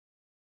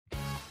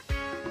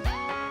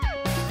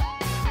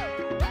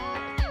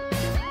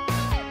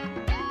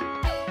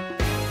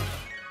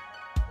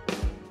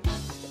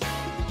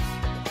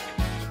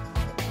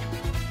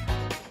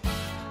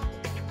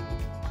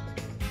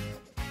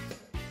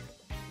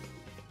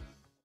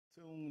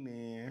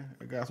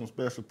got some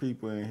special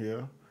people in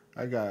here.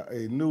 I got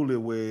a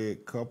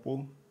newlywed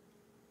couple,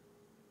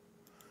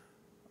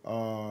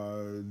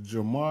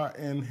 Jamar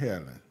and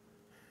Helen.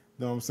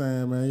 You know what I'm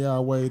saying, man?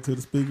 Y'all wave to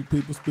the speaker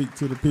people, speak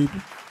to the people.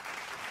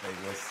 Hey,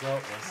 what's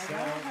up? What's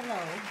Hello, up? hello.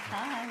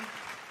 Hi.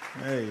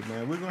 Hey,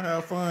 man, we're going to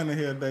have fun in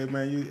here today,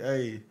 man.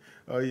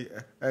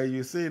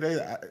 You see,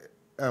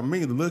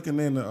 me looking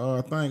in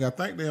the thing, I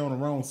think they on the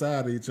wrong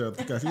side of each other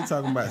because you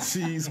talking about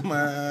she's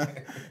mine,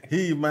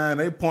 he mine.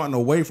 They pointing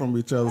away from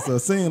each other. So it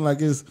seems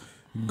like it's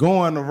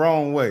going the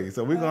wrong way.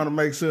 So we're going to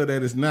make sure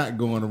that it's not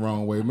going the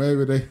wrong way.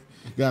 Maybe they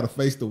got to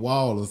face the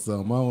wall or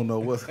something. I don't know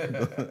what's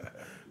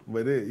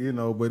but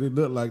it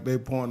looked like they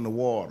pointing the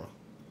water.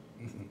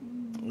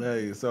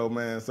 Hey, so,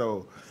 man,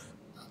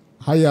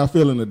 how y'all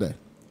feeling today?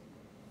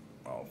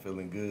 Oh,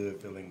 feeling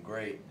good, feeling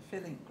great.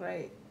 Feeling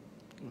great.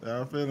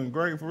 Y'all feeling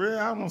great for real?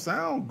 I don't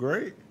sound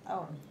great.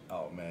 Oh,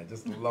 Oh man,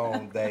 just a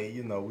long day.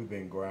 We've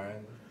been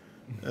grinding.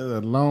 It's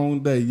a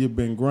long day. You've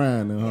been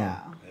grinding, huh? yeah.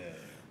 Yeah.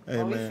 Hey,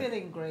 Well, man. we're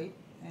feeling great.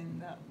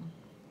 And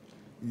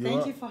You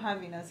thank up? you for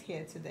having us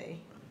here today.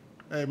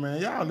 Hey,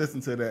 man, y'all listen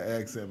to that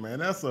accent, man.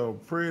 That's a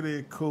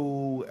pretty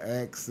cool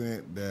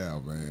accent there,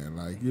 man.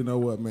 Like, you know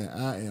what, man?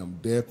 I am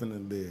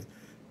definitely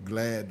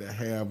glad to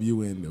have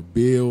you in the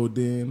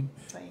building.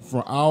 Thank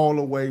From all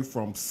the way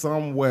from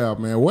somewhere,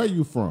 man. Where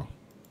you from?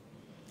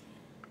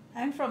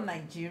 I'm from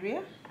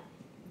Nigeria,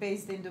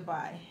 based in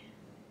Dubai.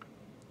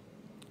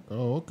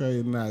 Oh,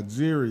 okay,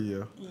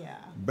 Nigeria, Yeah.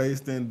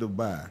 based in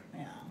Dubai.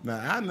 Yeah.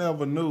 Now, I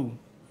never knew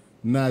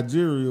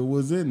Nigeria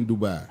was in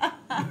Dubai.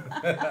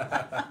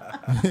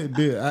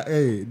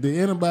 Did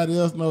anybody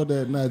else know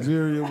that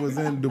Nigeria was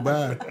in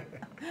Dubai?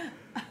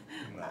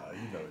 Nah,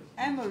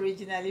 I'm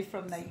originally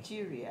from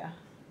Nigeria.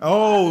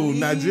 Oh, I live-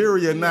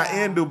 Nigeria, not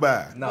yeah. in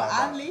Dubai. No, But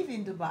I no. live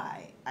in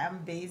Dubai. I'm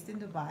based in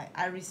Dubai.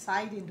 I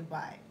reside in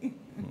Dubai.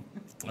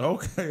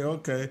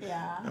 Okay.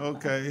 Yeah.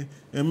 Okay.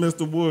 And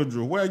Mr.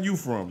 Woodruff, where you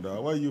from,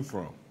 dog? Where you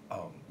from?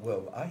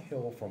 Well, I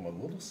hail from a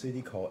little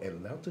city called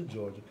Atlanta,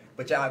 Georgia.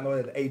 But y'all know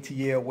that the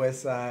ATL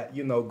West Side,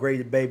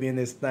 graded baby in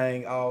this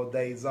thing all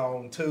day,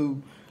 zone 2.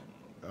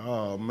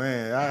 Oh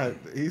man,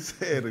 he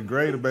said the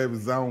greater baby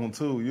zone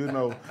too.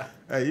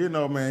 Hey,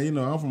 man,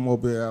 I'm from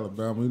Mobile,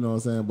 Alabama. You know what I'm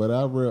saying? But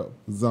I rep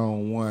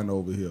zone 1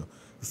 over here.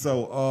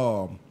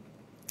 So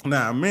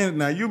now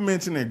you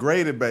mentioning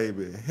graded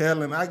baby,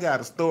 Helen. I got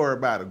a story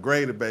about a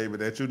graded baby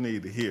that you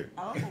need to hear.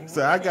 Oh,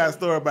 So I got a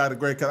story about a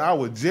grade because I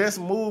was just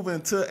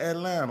moving to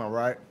Atlanta,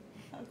 right?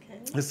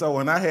 Okay. And so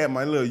when I had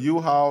my little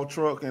U-Haul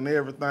truck and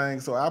everything,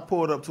 so I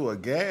pulled up to a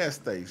gas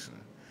station.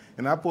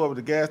 And I pulled up to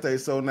the gas station,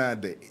 so now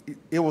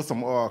it was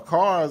some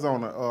cars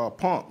on the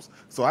pumps.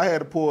 So I had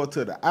to pull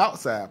to the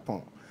outside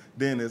pump.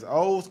 Then this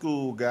old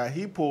school guy,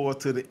 he pulled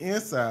to the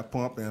inside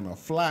pump in a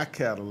fly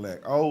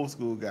Cadillac. Old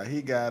school guy,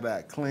 he got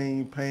out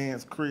clean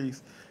pants,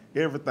 crease,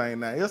 everything.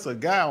 Now, it's a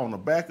guy on the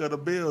back of the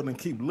building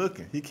keep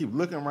looking. He keep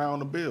looking around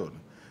the building.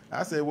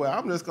 I said, well,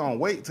 I'm just going to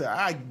wait till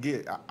I'm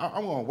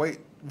going to wait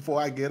before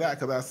I get out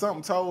because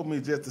something told me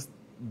just to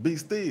be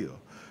still.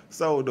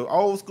 So the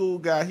old school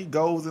guy, he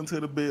goes into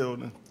the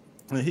building,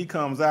 and he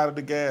comes out of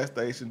the gas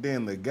station.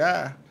 Then the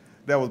guy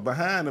that was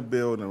behind the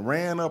building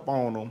ran up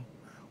on him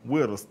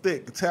with a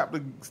stick, tapped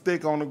the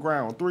stick on the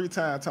ground 3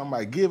 times, talking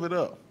about, give it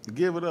up,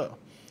 give it up.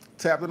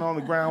 Tapped it on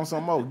the ground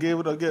some more,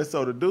 give it up, give it.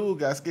 So the dude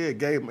got scared,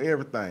 gave him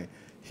everything.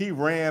 He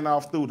ran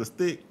off through the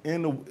stick,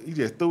 he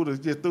just threw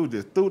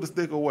the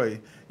stick away,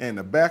 and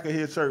the back of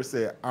his shirt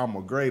said, I'm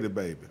a graded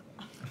baby.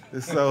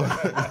 So,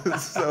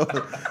 so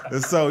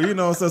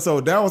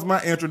that was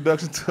my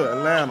introduction to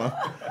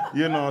Atlanta,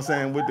 you know what I'm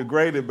saying, with the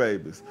graded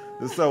babies.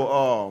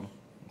 So,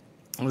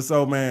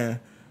 man,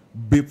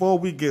 before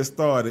we get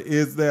started,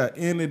 is there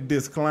any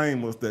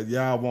disclaimers that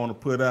y'all want to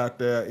put out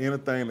there?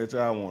 Anything that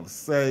y'all want to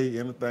say?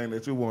 Anything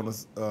that you want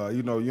to,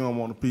 you don't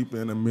want the people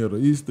in the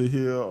Middle East to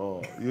hear,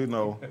 or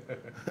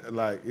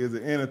like, is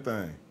it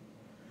anything?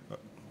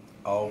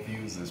 All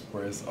views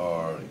expressed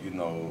are,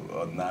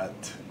 are not.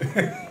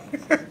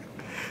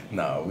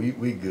 No,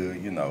 we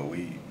good.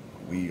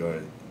 We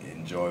are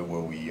enjoy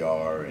where we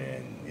are,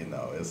 and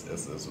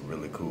it's a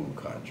really cool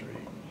country.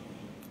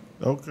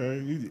 Okay.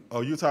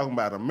 You talking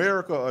about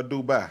America or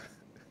Dubai?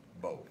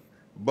 Both.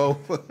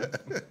 Both.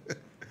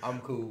 I'm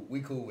cool. We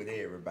cool with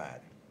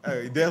everybody.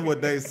 Hey, that's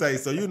what they say.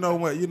 So you know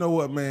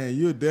what, man?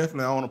 You're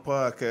definitely on a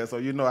podcast,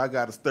 so I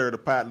got to stir the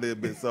pot a little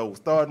bit. So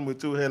starting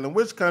with you, Helen,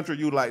 which country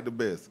you like the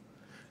best?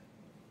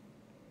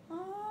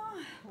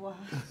 Well,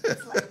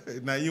 it's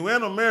like, Now you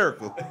in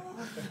America.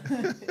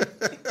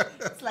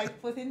 it's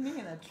like putting me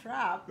in a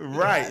trap.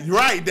 Right.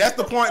 That's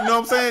the point. You know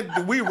what I'm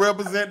saying? We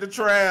represent the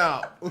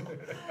trap.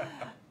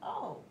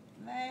 Oh,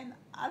 man,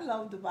 I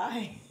love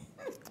Dubai.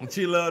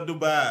 She love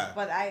Dubai.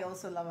 But I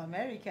also love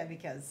America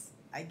because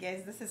I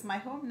guess this is my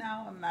home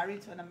now. I'm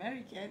married to an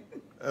American.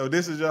 Oh,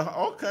 this is your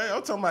okay.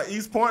 I'm talking about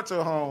East Point,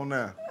 your home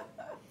now.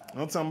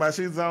 I'm talking about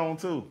she's zone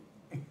 2.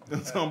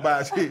 I'm talking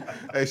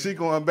about she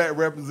going back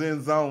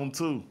representing zone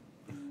 2.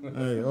 Hey,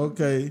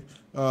 okay.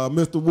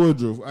 Mr.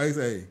 Woodruff, I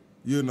say,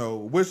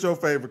 what's your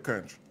favorite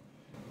country?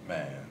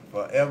 Man,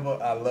 forever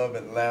I love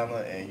Atlanta,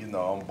 and you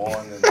know I'm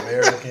born an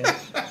American.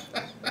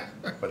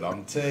 But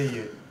I'm telling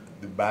you,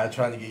 Dubai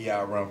trying to get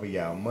y'all run for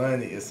y'all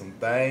money. It's some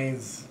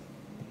things.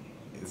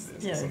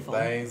 It's some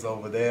things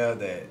over there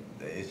that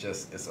it's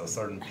a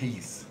certain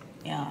peace.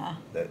 Yeah.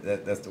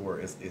 That's the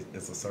word.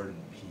 It's a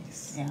certain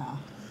peace. Yeah.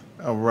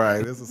 All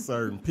right, there's a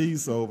certain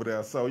piece over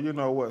there. So you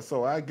know what?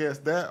 So I guess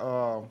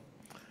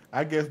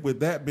with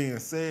that being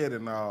said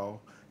and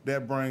all,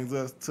 that brings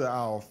us to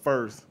our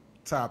first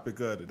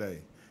topic of the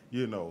day.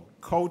 You know,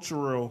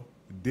 cultural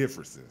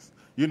differences.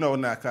 You know,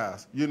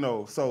 Nakas. You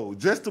know, so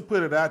just to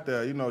put it out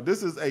there, you know,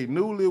 this is a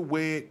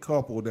newlywed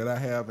couple that I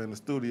have in the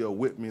studio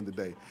with me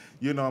today.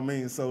 You know what I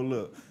mean? So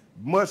look,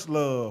 much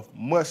love,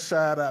 much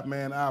shout out,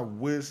 man. I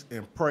wish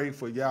and pray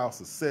for y'all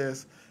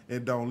success,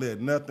 and don't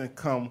let nothing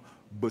come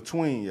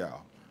between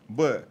y'all.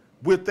 But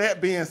with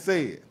that being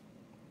said,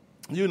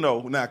 you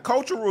know, now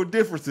cultural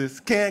differences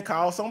can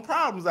cause some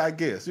problems, I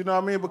guess. You know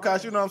what I mean?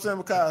 Because, you know what I'm saying?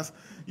 Because,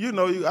 you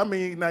know,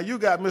 now you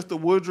got Mr.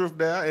 Woodruff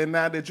there, and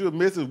now that you're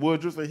Mrs.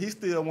 Woodruff, and he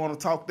still want to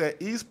talk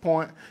that East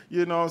Point,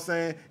 you know what I'm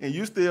saying? And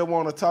you still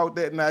want to talk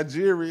that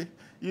Nigeria,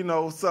 you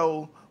know.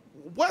 So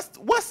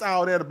what's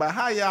all that about?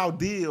 How y'all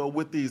deal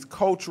with these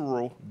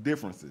cultural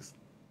differences?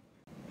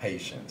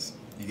 Patience.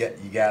 You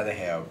got to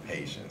have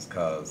patience,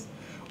 because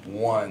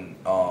one,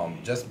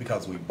 just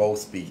because we both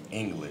speak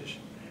English,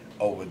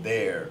 over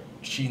there,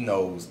 she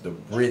knows the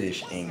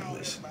British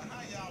English.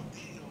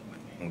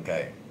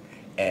 Okay.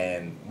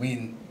 And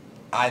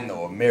I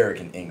know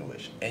American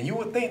English. And you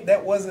would think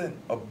that wasn't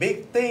a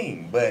big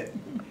thing, but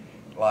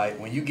like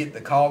when you get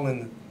to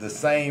calling the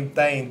same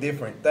thing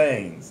different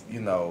things,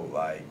 you know,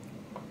 like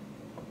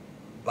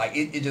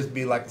it just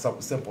be like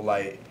something simple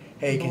like,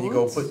 hey, can you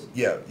go put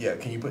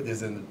can you put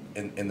this in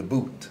the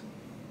boot?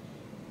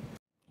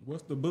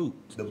 What's the boot?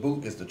 The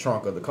boot is the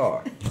trunk of the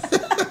car.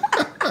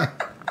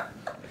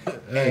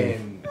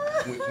 And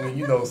when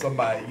you know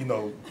somebody,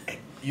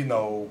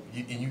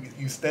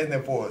 you stand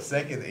there for a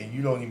second and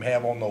you don't even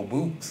have on no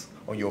boots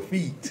on your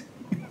feet.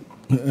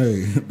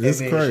 Hey, that's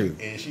crazy.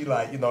 And she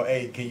like,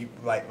 hey, can you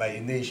like,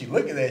 and then she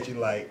looking at you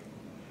like,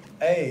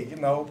 hey,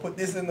 put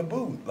this in the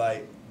boot,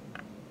 like,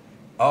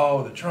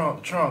 oh, the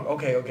trunk,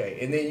 okay,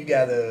 and then you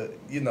gotta,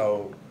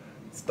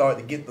 start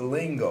to get the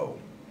lingo,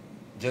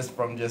 just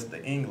from just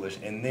the English,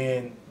 and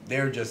then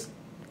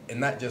and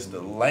not just the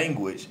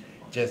language,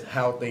 just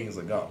how things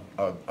are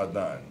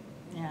done.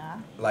 Yeah.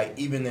 Like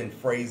even in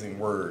phrasing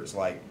words,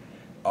 like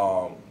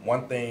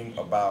one thing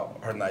about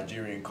her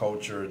Nigerian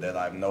culture that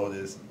I've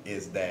noticed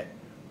is that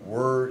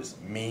words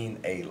mean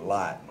a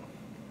lot.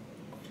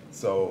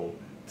 So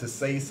to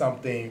say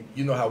something,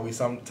 you know how we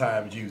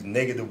sometimes use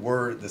negative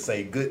words to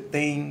say good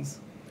things?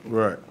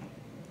 Right.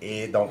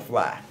 It don't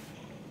fly.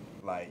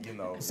 Like,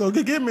 So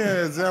give me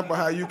an example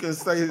how you can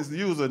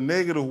use a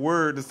negative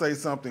word to say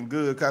something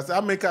good. Cause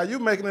you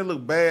making it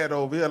look bad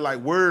over here. Like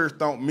words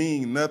don't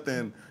mean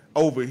nothing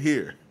over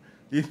here.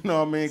 You know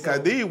what I mean?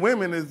 Cause these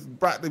women is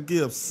about to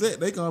get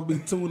upset. They gonna be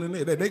tuning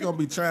in. They gonna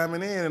be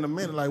chiming in a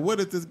minute. Like, what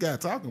is this guy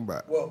talking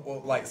about?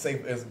 Well, like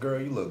say as a girl,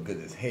 you look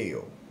good as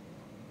hell.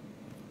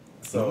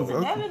 So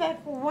And they'll be like,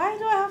 why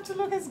do I have to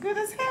look as good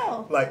as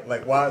hell?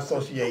 Like why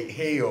associate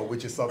hell,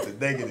 which is something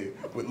negative,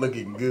 with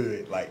looking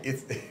good? Like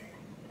it's.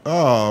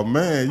 Oh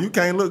man, you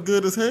can't look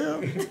good as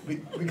hell.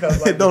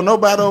 Because like, don't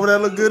nobody over there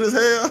look good as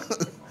hell.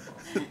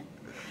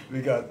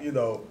 Because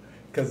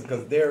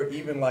because they're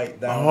even like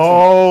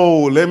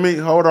down. Let me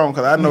hold on,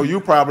 because I know you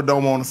probably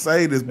don't want to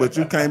say this, but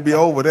you can't be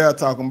over there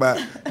talking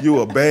about you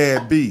a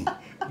bad B.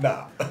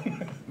 Nah.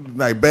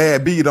 Like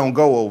bad B don't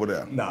go over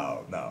there.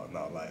 No.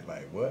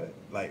 Like what?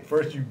 Like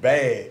first you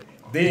bad,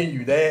 then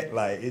you that.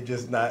 Like it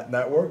just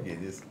not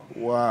working. It's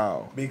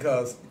wow.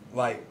 Because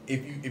like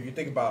if you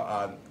think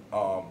about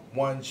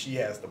one, she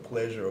has the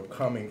pleasure of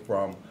coming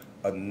from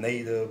a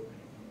native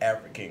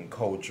African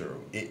culture.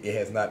 It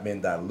has not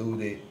been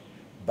diluted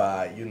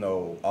by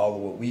all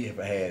of what we have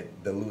had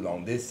diluted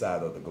on this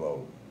side of the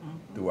globe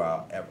through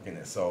our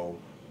Africanness. So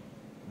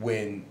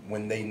when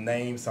they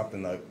name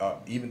something,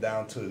 even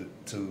down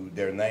to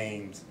their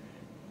names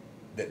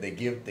that they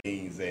give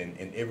things,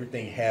 and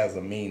everything has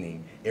a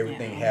meaning,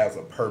 everything has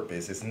a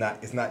purpose. It's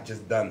not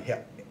just done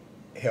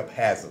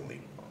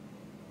haphazardly.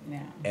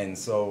 Yeah. And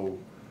so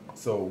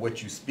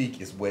what you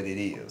speak is what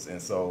it is, and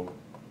so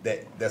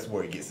that's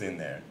where it gets in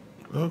there.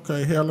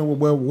 Okay, Helen.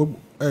 Well,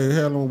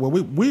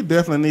 we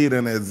definitely need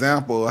an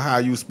example of how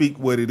you speak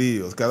what it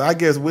is, because I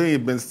guess we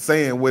ain't been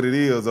saying what it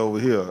is over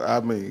here. I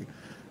mean,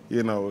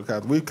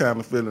 because we kind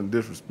of feeling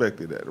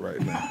disrespected at it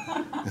right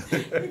now.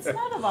 It's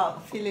not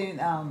about feeling.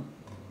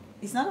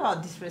 It's not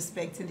about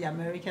disrespecting the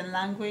American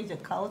language, the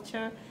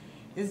culture.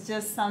 It's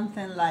just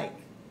something like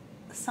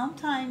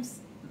sometimes.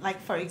 Like,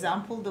 for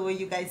example, the way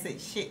you guys say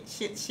shit,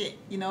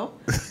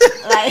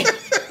 like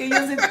you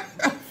use it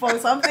for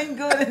something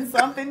good and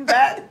something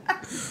bad.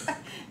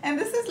 And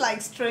this is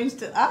like strange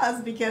to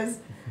us because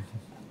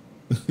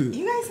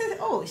you guys say,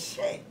 oh,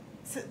 shit.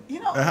 So,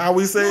 how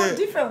we say it?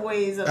 Different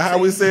ways of how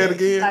we say it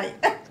again?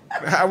 like,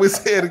 how we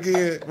say it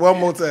again? One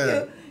more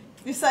time.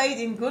 You say it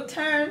in good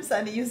terms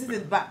and he uses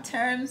it in bad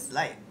terms,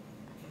 like.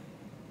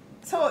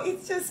 So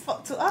it's just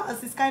to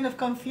us, it's kind of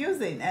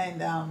confusing,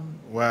 and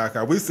Wow,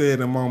 'cause we say it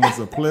in moments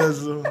of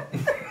pleasure.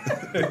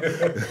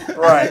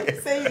 Right.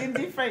 say it in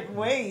different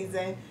ways,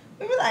 and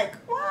we be like,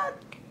 what?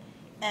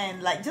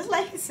 And like just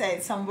like he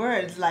said, some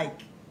words like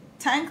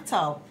tank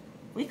top,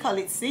 we call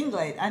it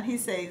singlet, and he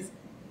says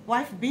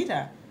wife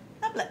beater.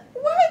 I'm like,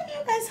 why do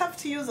you guys have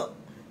to use?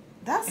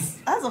 That's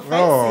offensive.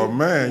 Oh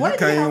man, Why you do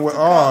can't have even wear. to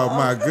Oh call-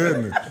 my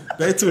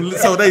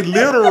goodness, so they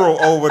literal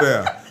over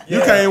there. You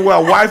can't even wear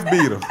a wife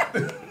beater.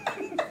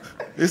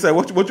 He said,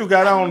 "What you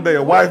got on there?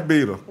 A wife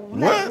beater?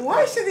 Like, What?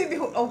 why should it be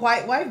a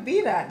wife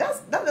beater?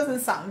 That doesn't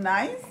sound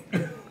nice.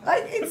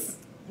 Like it's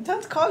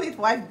don't call it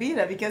wife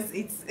beater because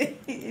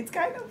it's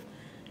kind of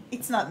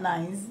it's not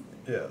nice.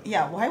 Yeah.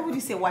 Yeah, why would you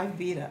say wife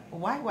beater?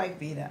 Why wife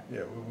beater?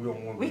 Yeah, we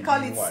don't want to We be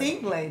call it white.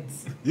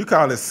 singlets. You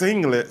call it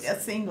singlets? A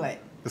singlet.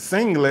 The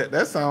singlet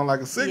that sounds like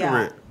a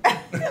cigarette. Yeah.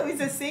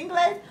 It's a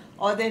singlet,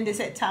 or then they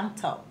said tank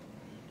top.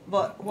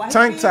 But wife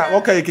Tank beater, top.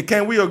 Okay,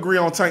 can we agree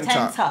on tank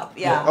Tank top? top,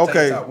 yeah. Tank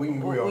Okay. top, we can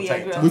agree on We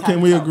tank agree top. on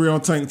Can we tank top. agree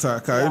on tank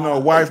top? Cause you know,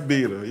 Yeah. wife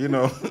beater. You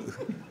know,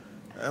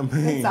 I That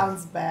mean,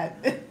 sounds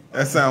bad.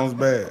 that sounds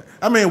bad.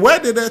 I mean, where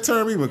did that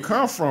term even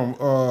come from?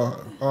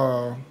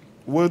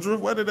 Woodruff,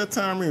 where did that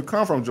term even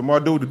come from?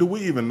 Jamar, do we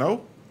even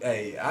know?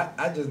 Hey,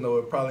 I just know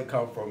it probably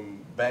come from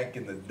back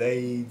in the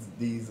days.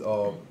 These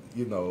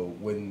you know,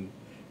 when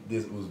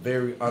this was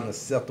very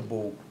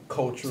unacceptable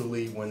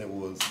culturally, when it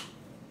was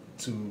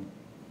to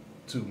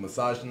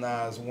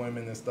misogynize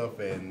women and stuff,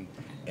 and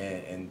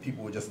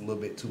people were just a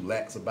little bit too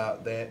lax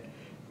about that,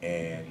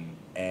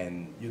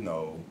 and you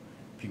know,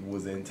 people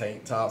was in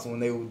tank tops when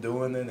they were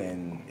doing it,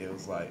 and it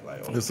was like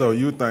okay. So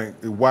you think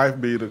the wife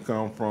beater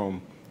come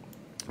from?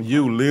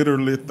 You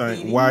literally think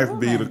Beating wife a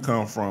beater woman.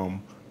 come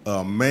from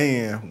a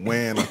man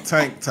wearing a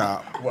tank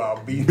top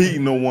Well,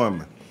 beating a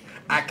woman?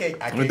 I can't.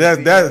 But that's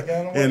see that, it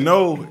kind of and way.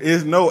 no,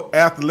 it's no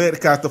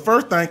athletic. Cause the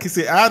first thing he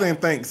said, I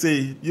didn't think.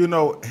 See, you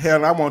know,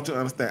 hell, I want you to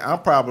understand. I'm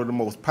probably the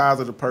most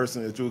positive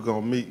person that you're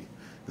gonna meet.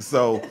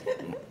 So,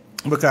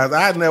 because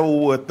I never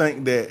would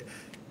think that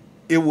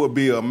it would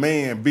be a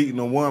man beating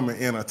a woman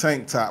in a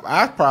tank top.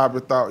 I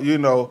probably thought, you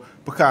know,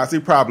 because he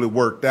probably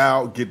worked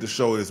out, get to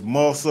show his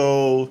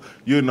muscles,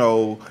 you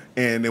know,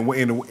 and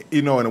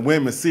you know, and the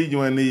women see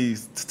you in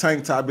these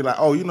tank tops, be like,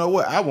 oh, you know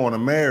what, I want to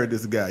marry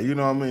this guy. You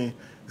know what I mean?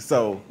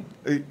 So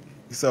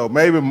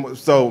maybe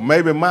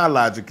my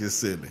logic is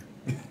silly.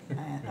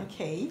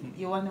 Okay,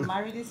 you want to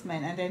marry this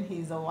man, and then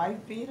he's a wife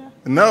beater?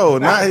 No,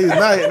 not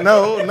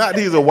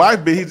he's a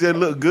wife beater. He just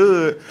look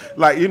good,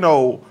 like you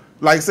know,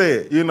 like I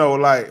said, you know,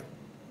 like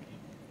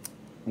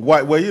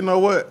what? Well, you know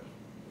what?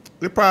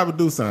 It probably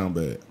do sound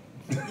bad.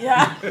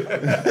 Yeah.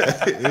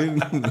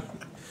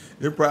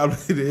 It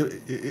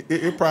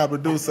probably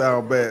do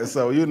sound bad.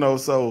 So you know,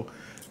 so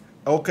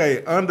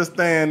okay,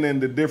 understanding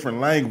the different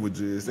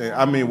languages, and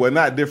I mean, well,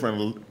 not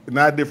different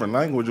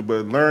languages,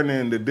 but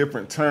learning the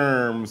different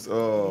terms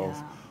of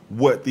Yeah.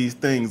 what these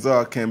things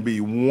are can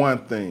be one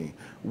thing.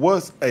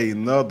 What's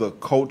another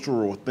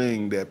cultural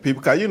thing that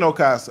people, cause you know,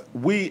 cause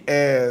we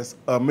as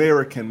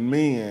American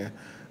men,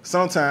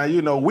 sometimes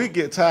you know we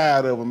get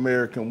tired of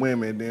American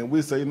women, then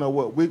we say, you know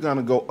what, we're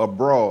gonna go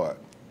abroad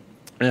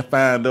and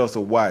find us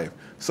a wife.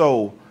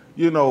 So,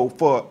 you know,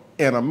 for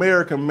an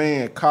American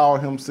man call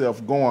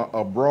himself going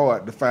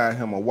abroad to find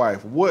him a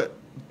wife, what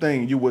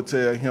thing you would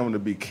tell him to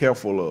be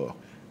careful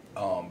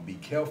of? Be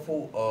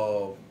careful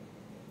of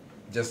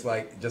just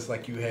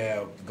like you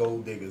have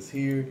gold diggers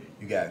here,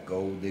 you got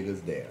gold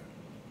diggers there,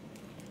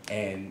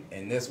 and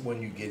that's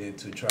when you get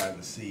into trying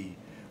to see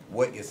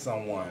what is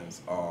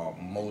someone's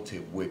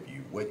motive with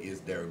you, what is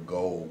their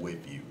goal with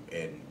you,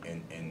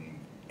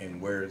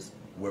 and where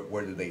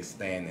do they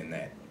stand in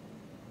that.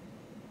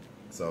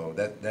 So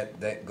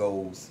that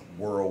goes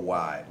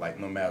worldwide, like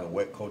no matter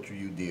what culture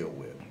you deal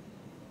with,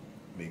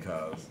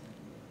 because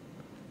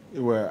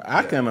Well,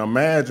 I can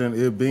imagine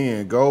it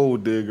being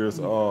gold diggers,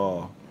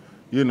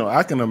 you know,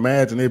 I can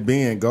imagine it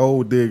being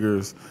gold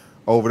diggers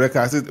over there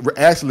because it's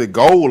actually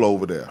gold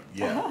over there.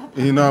 yeah.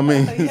 You know what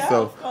I mean? Yeah,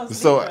 so of course,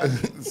 so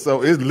literally.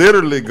 so it's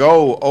literally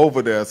gold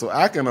over there. So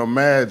I can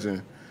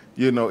imagine,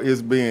 you know,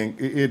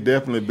 it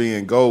definitely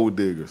being gold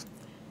diggers.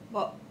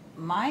 But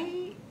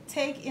my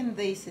take in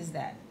this is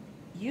that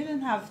you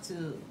don't have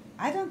to.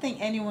 I don't think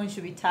anyone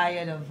should be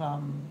tired of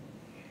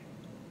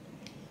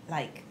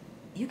like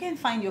you can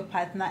find your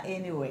partner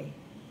anyway.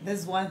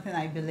 That's one thing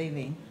I believe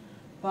in.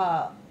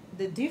 But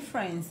the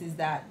difference is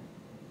that,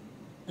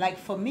 like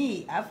for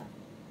me,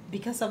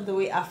 because of the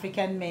way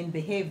African men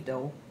behave,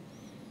 though,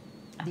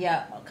 they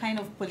are kind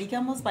of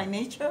polygamous by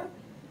nature.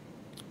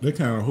 They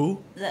kind of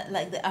who?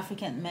 Like the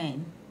African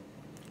men,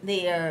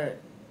 they are.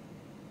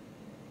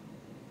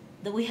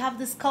 We have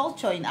this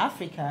culture in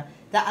Africa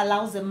that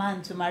allows a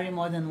man to marry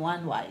more than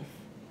one wife.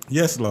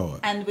 Yes,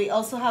 Lord. And we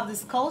also have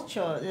this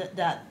culture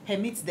that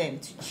permits them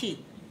to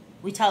cheat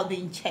without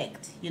being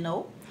checked, you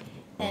know?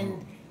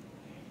 And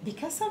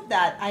because of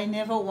that, I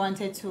never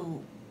wanted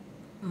to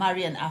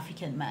marry an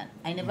African man.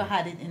 I never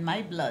had it in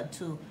my blood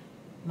to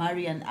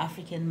marry an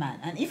African man.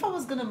 And if I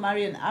was going to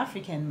marry an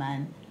African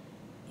man,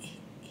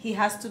 he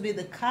has to be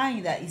the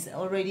kind that is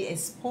already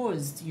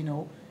exposed, you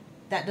know,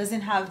 that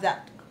doesn't have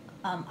that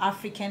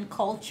African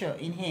culture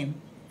in him,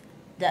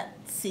 that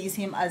sees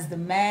him as the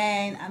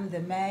man, I'm the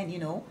man, you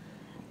know,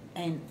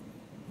 and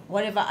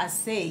whatever I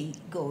say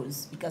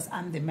goes because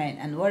I'm the man,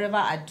 and whatever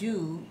I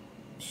do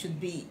should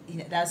be, you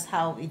know, that's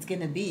how it's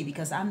gonna be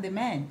because I'm the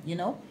man, you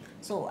know.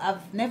 So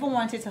I've never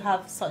wanted to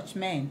have such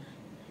men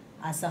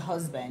as a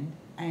husband,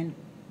 and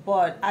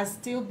but I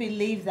still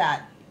believe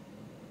that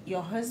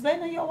your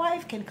husband or your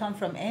wife can come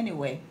from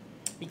anywhere,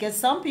 because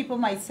some people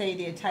might say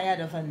they're tired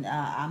of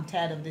I'm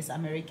tired of this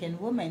American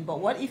woman, but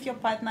what if your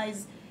partner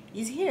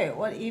is here?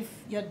 What if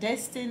you're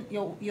destined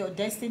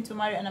to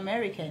marry an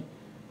American?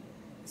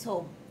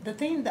 So the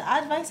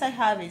advice I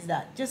have is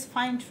that just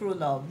find true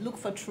love, look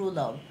for true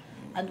love.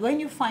 And when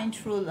you find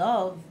true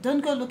love,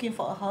 don't go looking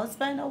for a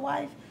husband or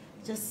wife,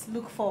 just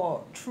look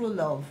for true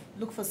love.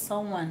 Look for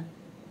someone,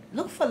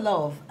 look for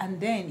love, and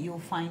then you'll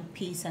find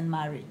peace and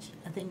marriage.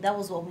 I think that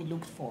was what we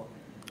looked for.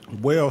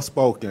 Well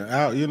spoken.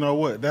 You know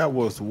what? That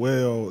was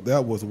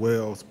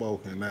well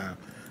spoken. Now,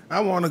 I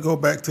want to go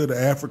back to the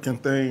African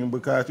thing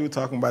because you're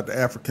talking about the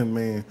African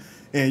man,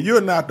 and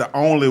you're not the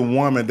only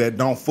woman that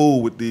don't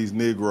fool with these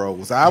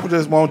Negroes. I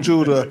just want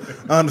you to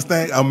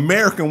understand,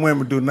 American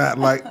women do not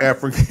like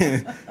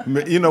African.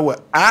 You know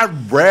what? I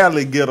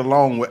rarely get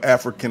along with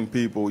African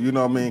people. You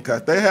know what I mean?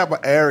 Because they have an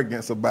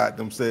arrogance about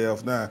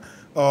themselves. Now,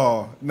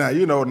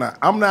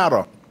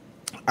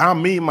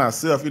 I'm me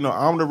myself, you know,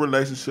 I'm the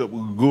relationship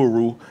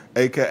guru,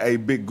 aka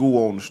Big Goo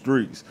on the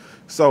streets.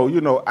 So, you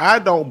know, I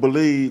don't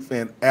believe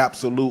in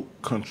absolute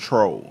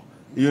control.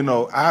 You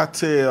know, I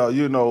tell,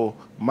 you know,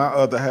 my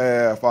other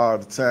half all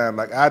the time,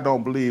 like, I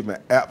don't believe in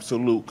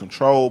absolute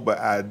control, but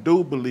I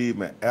do believe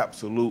in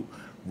absolute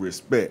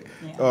respect.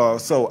 Yeah.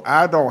 So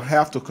I don't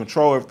have to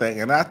control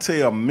everything. And I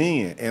tell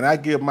men, and I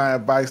give my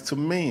advice to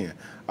men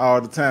all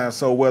the time.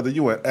 So whether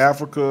you in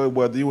Africa,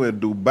 whether you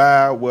in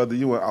Dubai, whether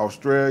you in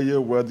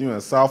Australia, whether you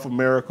in South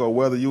America, or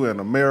whether you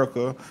in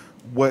America,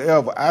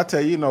 wherever, I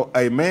tell you, you know,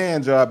 a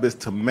man's job is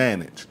to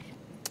manage.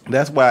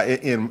 That's why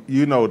in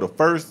you know, the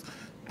first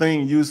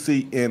thing you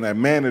see in a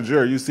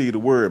manager, you see the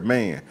word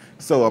man.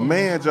 So a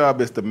man's job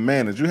is to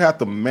manage. You have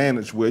to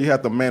manage well. You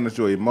have to manage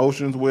your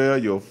emotions well,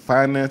 your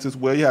finances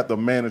well. You have to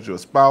manage your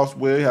spouse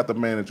well. You have to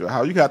manage your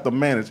house. You have to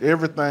manage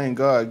everything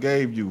God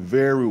gave you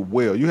very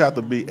well. You have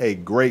to be a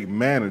great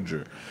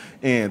manager.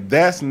 And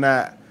that's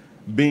not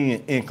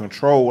being in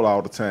control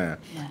all the time.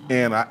 Yeah.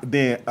 And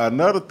then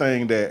another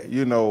thing that,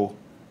 you know,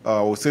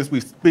 since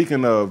we're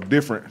speaking of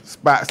different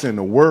spots in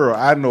the world,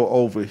 I know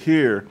over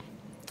here,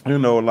 you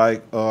know,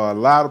 like a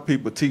lot of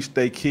people teach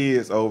their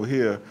kids over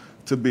here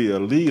to be a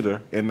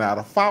leader and not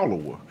a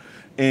follower.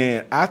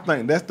 And I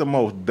think that's the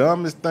most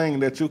dumbest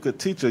thing that you could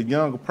teach a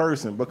younger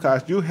person,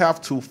 because you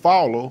have to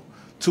follow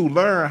to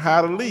learn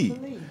how to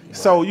lead. Yeah.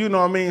 So, you know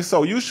what I mean?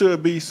 So you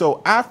should be,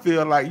 so I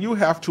feel like you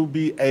have to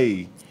be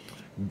a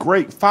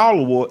great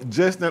follower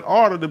just in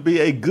order to be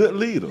a good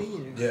leader. Yeah.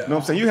 You know what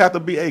I'm saying? You have to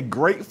be a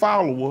great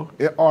follower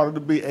in order to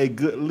be a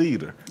good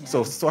leader.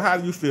 Yeah. So how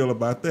do you feel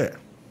about that?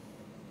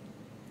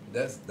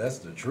 That's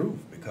the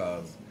truth,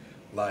 because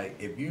like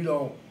if you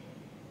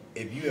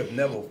have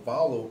never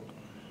followed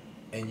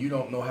and you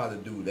don't know how to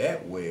do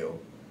that well,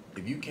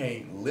 if you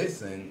can't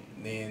listen,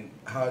 then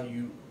how do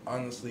you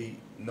honestly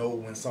know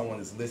when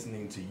someone is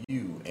listening to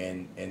you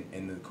and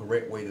the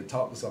correct way to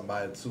talk to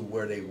somebody to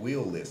where they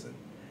will listen?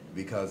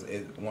 Because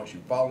once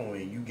you follow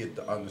it, you get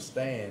to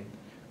understand,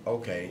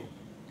 okay,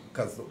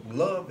 because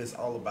love is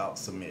all about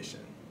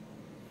submission.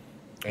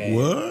 And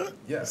what?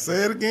 Yeah.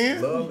 Say it again.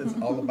 Love is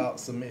all about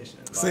submission.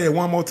 Say it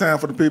one more time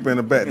for the people in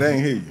the back. They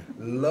ain't hear you.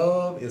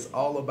 Love is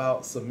all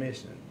about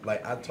submission.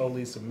 Like, I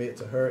totally submit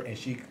to her, and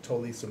she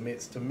totally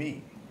submits to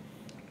me.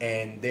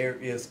 And there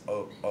is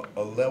a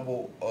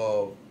level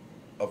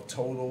of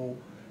total,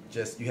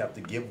 just, you have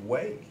to give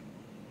way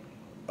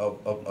of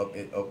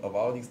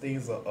all these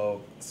things.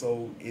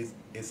 So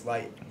it's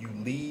like you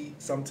lead.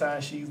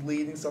 Sometimes she's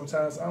leading,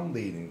 sometimes I'm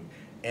leading,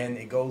 and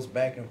it goes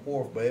back and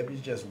forth. But if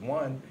it's just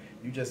one,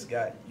 you just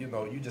got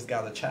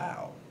a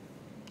child,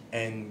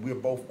 and we're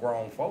both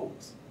grown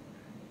folks.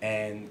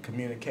 And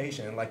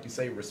communication, and like you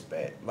say,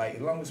 respect. Like,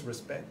 as long as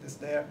respect is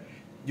there,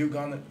 you're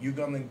gonna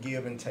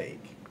give and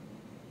take.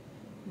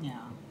 Yeah.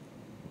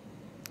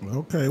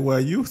 Okay. Well,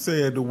 you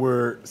said the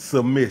word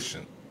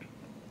submission.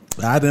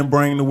 I didn't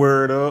bring the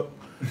word up.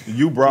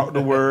 You brought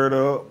the word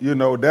up. You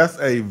know, that's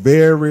a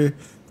very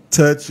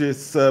touchy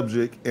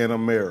subject in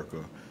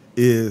America,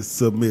 is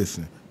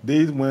submission.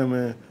 These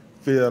women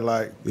feel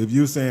like if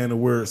you saying the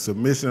word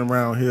submission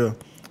around here,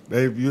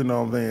 they, you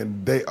know what I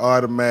mean, they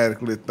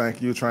automatically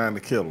think you're trying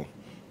to kill them.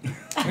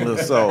 But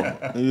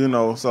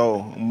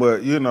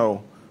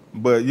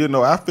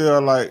I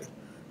feel like,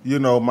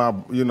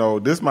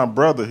 this my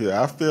brother here.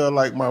 I feel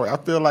like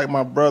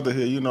my brother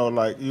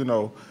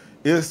here,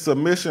 it's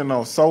submission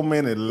on so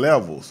many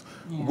levels,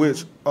 yeah.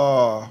 which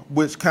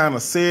kind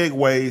of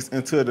segues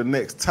into the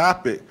next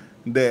topic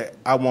that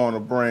I want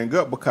to bring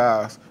up,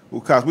 because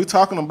because we're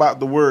talking about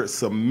the word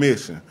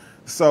submission.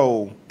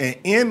 So, and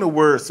in the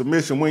word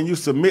submission, when you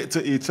submit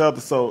to each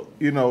other, so,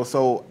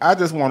 so I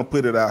just want to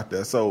put it out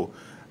there. So,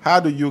 how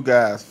do you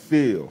guys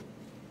feel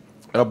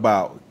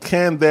about,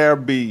 can there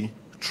be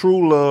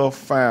true love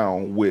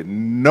found with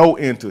no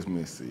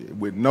intimacy,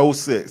 with no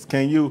sex?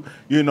 Can you,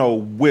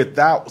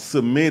 without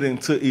submitting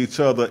to each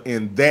other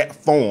in that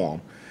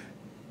form,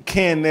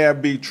 can there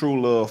be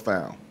true love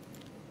found?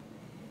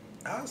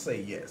 I'll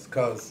say yes,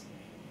 because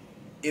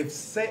if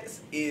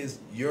sex is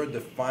your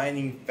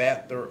defining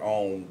factor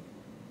on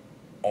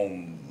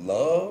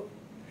love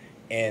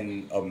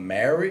and a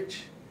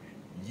marriage,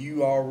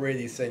 you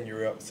already setting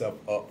yourself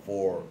up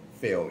for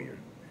failure,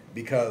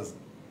 because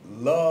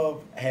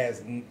love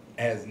has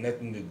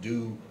nothing to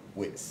do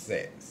with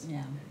sex.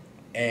 Yeah.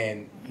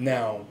 And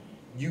now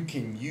you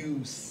can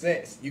use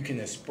sex, you can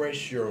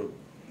express your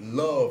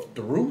love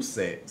through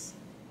sex,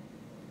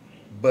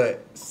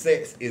 but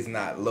sex is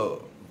not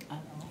love.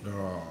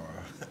 Oh,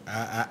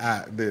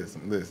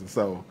 listen.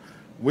 So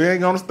we ain't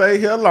gonna stay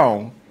here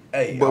long.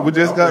 Hey, but we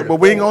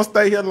ain't gonna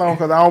stay here long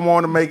because I don't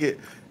want to make it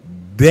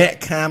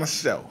that kind of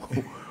show.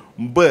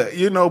 But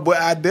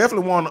I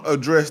definitely want to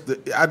address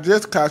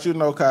cause we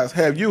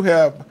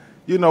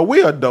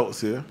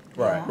adults here,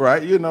 right?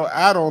 Right.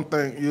 I don't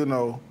think I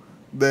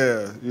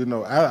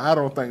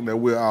don't think that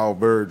we're all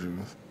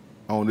virgins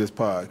on this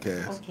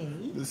podcast.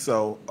 Okay.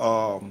 So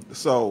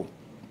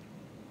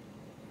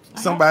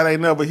somebody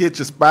ain't never hit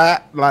your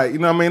spot, like,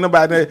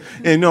 nobody,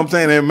 and what I'm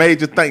saying, that made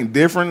you think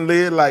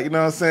differently, like, what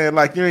I'm saying,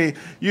 like, you ain't,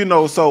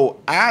 so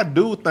I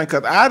do think,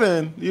 because I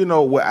done,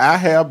 where I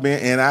have been,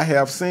 and I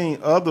have seen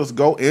others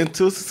go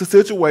into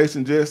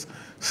situations, just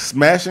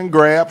smash and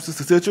grab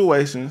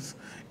situations,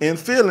 and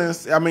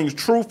feelings,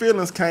 true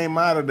feelings came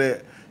out of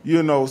that,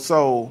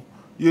 so,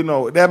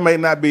 that may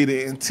not be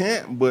the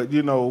intent, but,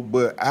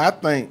 but I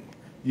think,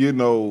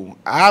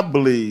 I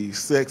believe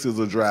sex is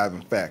a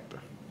driving factor.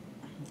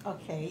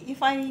 Okay,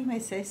 if I may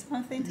say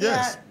something to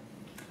yes.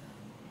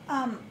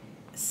 that.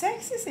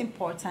 Sex is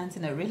important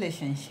in a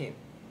relationship,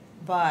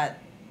 but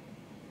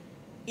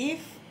it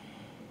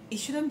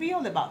shouldn't be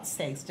all about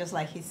sex, just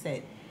like he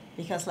said.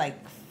 Because like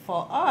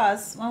for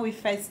us, when we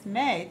first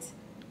met,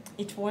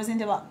 it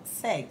wasn't about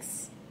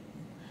sex.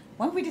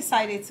 When we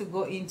decided to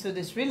go into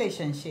this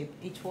relationship,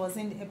 it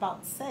wasn't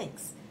about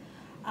sex.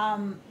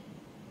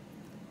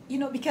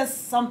 Because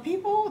some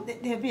people,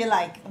 they'll be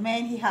like,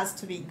 man, he has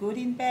to be good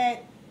in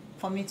bed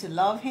for me to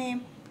love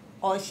him,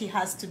 or she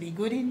has to be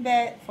good in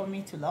bed for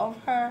me to love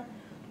her.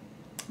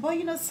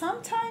 But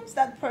sometimes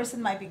that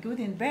person might be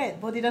good in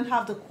bed, but they don't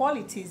have the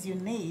qualities you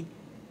need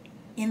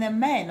in a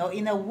man or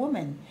in a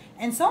woman.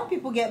 And some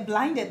people get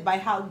blinded by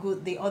how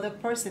good the other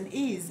person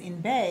is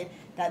in bed,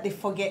 that they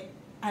forget,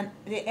 and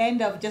they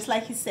end up, just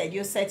like he said,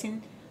 you're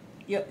setting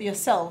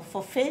yourself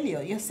for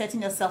failure. You're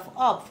setting yourself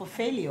up for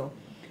failure.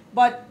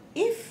 But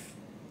if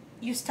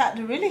you start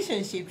the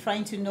relationship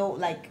trying to know,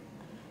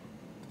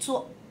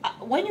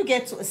 when you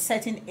get to a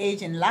certain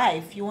age in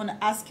life, you want to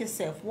ask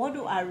yourself, what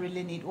do I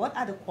really need? What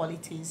are the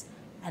qualities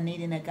I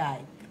need in a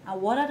guy?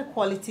 And what are the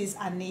qualities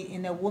I need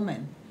in a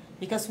woman?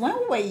 Because when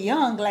we were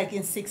young, like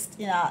in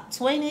our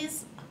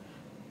 20s,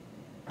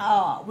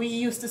 we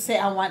used to say,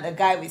 I want a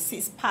guy with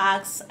 6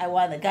 packs. I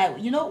want a guy,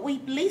 we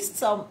list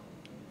some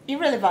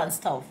irrelevant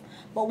stuff.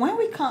 But when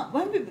we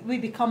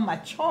become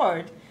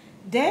matured,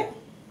 then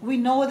we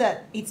know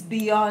that it's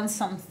beyond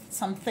some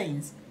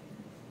things.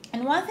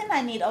 And one thing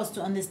I need us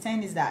to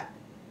understand is that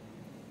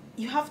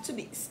you have to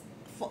be,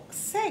 for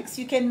sex,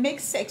 you can make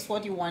sex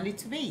what you want it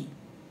to be.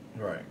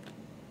 Right.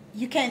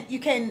 You can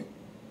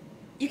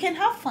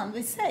have fun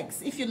with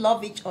sex. If you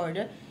love each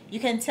other,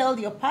 you can tell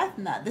your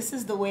partner, this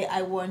is the way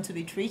I want to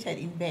be treated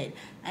in bed.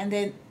 And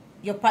then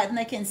your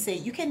partner can say,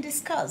 you can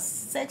discuss.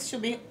 Sex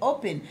should be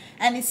open.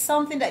 And it's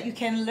something that you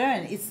can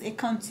learn. It's a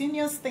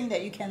continuous thing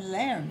that you can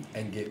learn.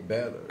 And get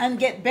better. And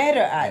get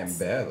better at. And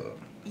better.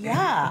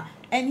 Yeah.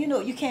 And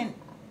you can,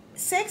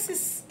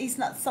 sex is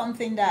not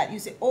something that you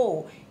say,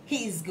 oh,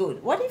 he is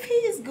good. What if he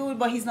is good,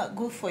 but he's not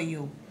good for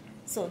you?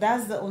 So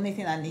that's the only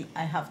thing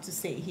I have to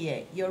say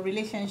here. Your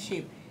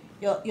relationship,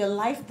 your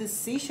life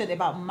decision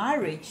about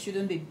marriage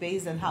shouldn't be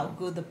based on how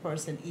good the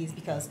person is,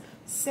 because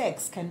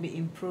sex can be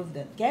improved.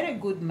 Get a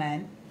good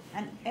man,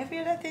 and every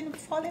other thing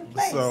fall in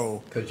place.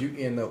 So, because you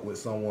end up with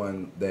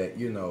someone that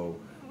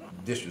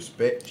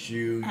disrespects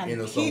you,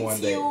 and someone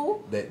hits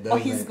you, that or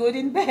he's good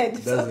in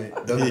bed.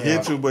 Doesn't he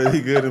hit you, but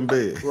he good in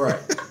bed. Right.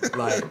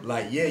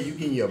 Like yeah, you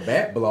getting your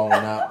back blown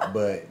out,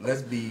 but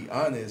let's be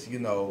honest,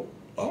 an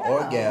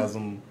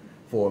orgasm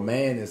for a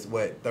man is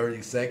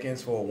 30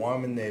 seconds. For a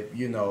woman, if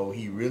he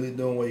really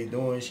doing what he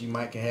doing, she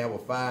might can have a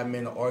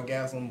 5-minute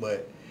orgasm,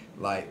 but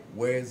like,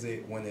 where is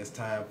it when it's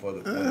time for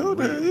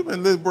the? You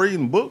been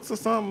reading books or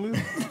something?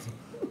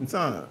 It's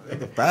a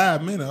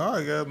 5-minute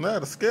orgasm.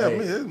 That'll scare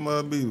me. It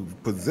must be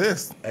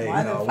possessed. Hey,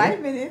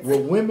 5 minutes.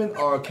 Well, women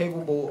are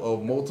capable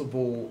of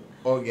multiple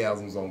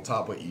orgasms on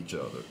top of each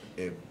other.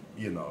 If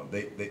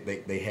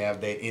they have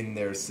that in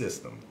their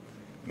system.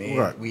 Man,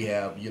 Right. we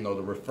have, you know,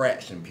 the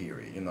refraction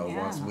period. You know,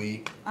 Yeah. once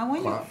we And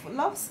when you climb-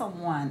 love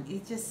someone,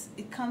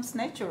 it comes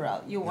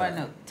natural. You want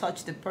Yeah. to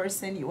touch the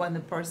person, you want the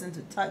person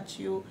to touch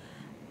you.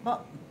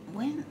 But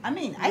I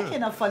Yeah.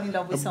 cannot fall in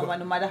love with But- someone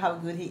no matter how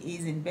good he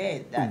is in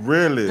bed. That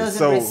Really? doesn't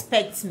So-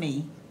 respect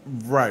me.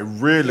 Right,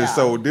 really. Yeah.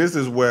 So this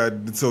is where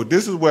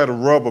the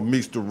rubber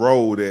meets the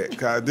road at.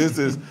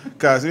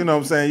 Cause you know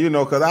what I'm saying, you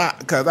know, cause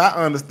I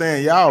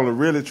understand y'all are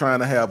really trying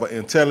to have an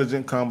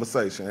intelligent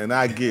conversation, and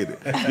I get it.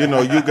 You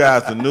know, you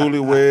guys are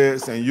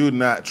newlyweds, and you're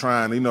not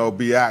trying to, you know,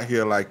 be out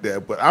here like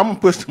that. But I'm gonna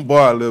push the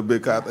bar a little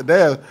bit, cause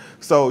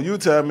so you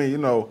tell me, you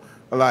know,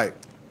 like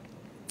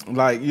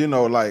you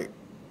know, like.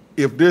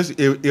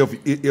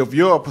 If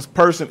your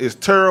person is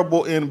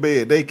terrible in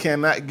bed, they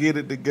cannot get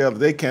it together,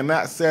 they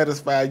cannot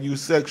satisfy you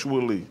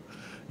sexually,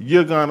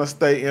 you're gonna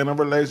stay in a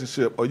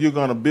relationship, or you're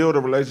gonna build a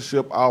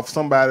relationship off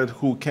somebody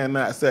who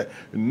cannot say,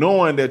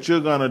 knowing that you're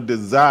gonna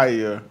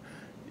desire,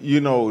 you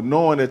know,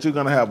 knowing that you're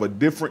gonna have a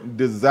different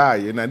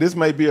desire. Now, this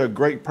may be a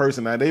great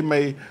person. Now, they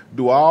may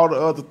do all the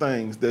other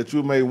things that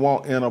you may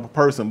want in a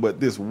person, but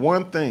this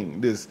one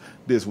thing, this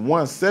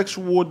one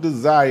sexual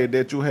desire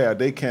that you have,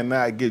 they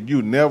cannot get.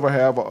 You never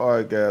have an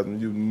orgasm.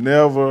 You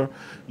never,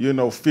 you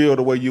know, feel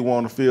the way you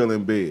want to feel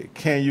in bed.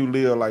 Can you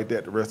live like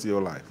that the rest of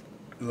your life?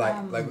 like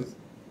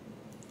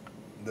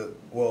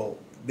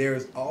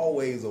there's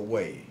always a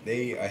way.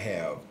 They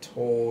have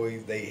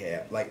toys. They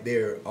have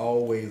they're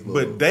always.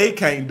 But they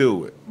can't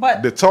do it.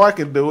 But- the toy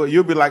can do it.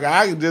 You'll be like,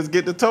 I can just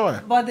get the toy.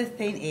 But the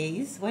thing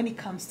is, when it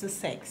comes to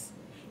sex,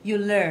 you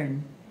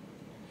learn.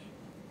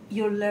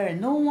 You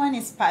learn. No one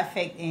is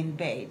perfect in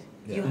bed.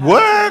 You have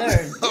What? to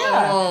learn.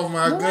 Yeah. Oh,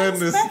 my no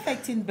goodness. One is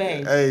perfect in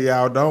bed. Hey,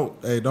 y'all,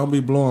 don't be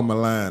blowing my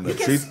line up.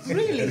 Because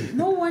really,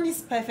 no one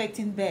is perfect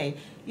in bed.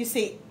 You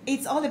see,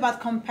 it's all about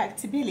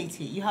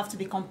compatibility. You have to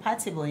be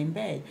compatible in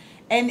bed.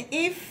 And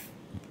if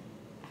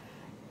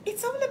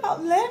it's all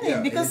about learning, Yeah,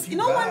 and because if you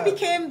no one vibe-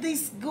 became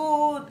this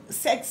good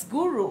sex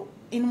guru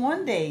in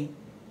one day.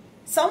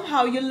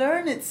 Somehow you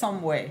learn it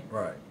somewhere.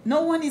 Right.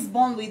 No one is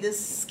born with the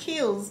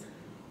skills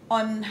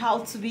on how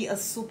to be a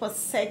super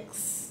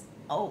sex.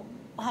 Oh,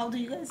 how do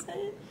you guys say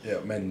it? Yeah,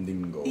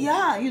 Mandingo.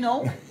 Yeah, you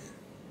know,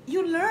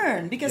 you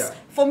learn because Yeah.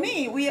 for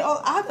me, we're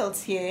all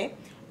adults here,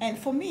 and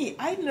for me,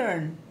 I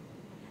learn.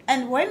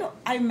 And when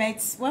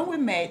we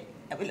met,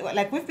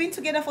 like we've been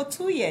together for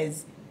 2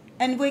 years,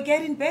 and we're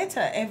getting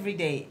better every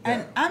day,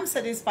 and Yeah. I'm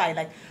satisfied.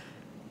 Like,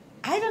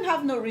 I don't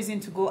have no reason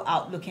to go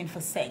out looking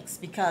for sex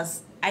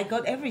because I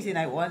got everything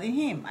I want in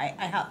him.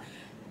 I have,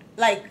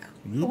 like,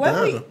 You when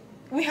better.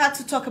 we had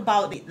to talk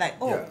about it, like,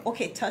 oh, Yeah.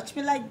 okay, touch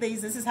me like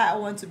this. This is how I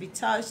want to be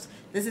touched.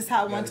 This is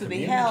how I You want to gotta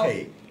be held.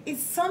 communicate.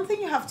 It's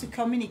something you have to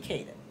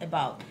communicate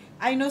about.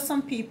 I know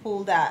some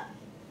people that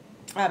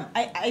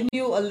I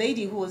knew a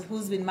lady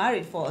who's been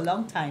married for a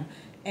long time,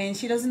 and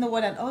she doesn't know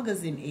what an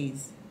orgasm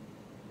is.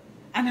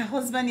 And her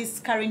husband is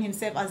carrying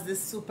himself as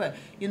this super,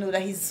 you know,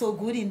 that he's so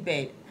good in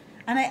bed.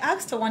 And I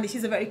asked her one day,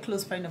 she's a very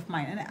close friend of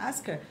mine, and I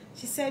asked her,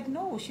 she said,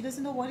 no, she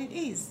doesn't know what it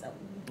is.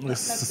 Like,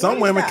 Some what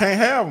is women that? can't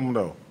have them,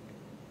 though.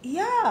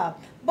 Yeah,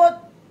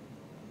 but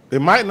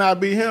It might not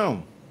be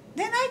him.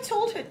 then I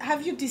told her,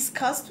 have you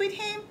discussed with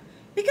him?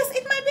 Because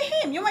it might be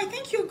him. You might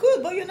think you're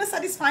good, but you're not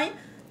satisfying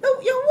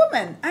your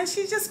woman. And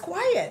she's just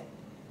quiet.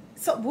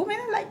 So women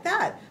are like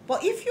that.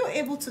 But if you're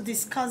able to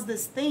discuss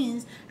these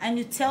things and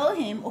you tell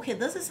him, okay,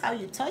 this is how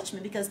you touch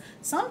me, because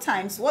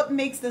sometimes what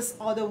makes this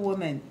other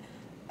woman,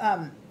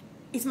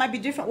 it might be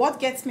different. What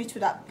gets me to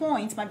that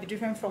point might be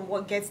different from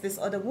what gets this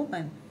other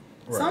woman.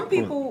 Right. Some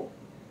people,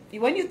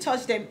 when you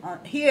touch them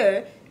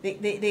here,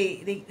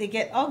 they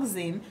get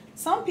orgasm.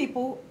 Some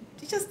people,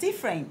 it's just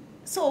different.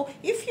 So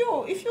if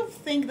you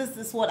think this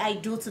is what I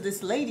do to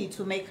this lady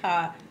to make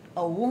her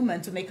a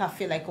woman, to make her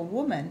feel like a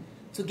woman,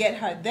 to get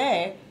her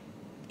there,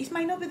 it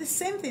might not be the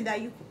same thing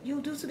that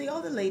you do to the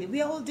other lady.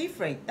 We are all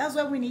different. That's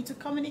why we need to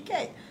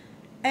communicate.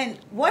 And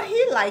what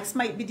he likes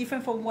might be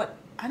different from what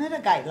another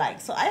guy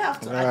likes. So I have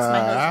to ask my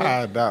husband,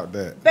 I doubt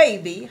that.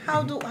 baby,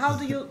 how do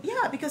you?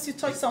 Yeah, because you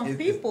touch some It-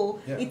 people,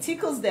 yeah. it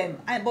tickles them,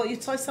 but you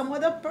touch some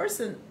other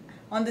person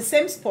on the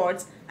same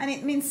sports, and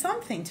it means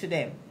something to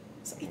them.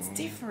 So it's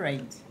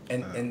different.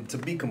 And to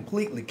be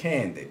completely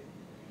candid,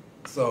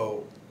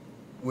 so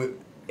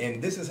and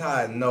this is how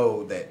I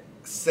know that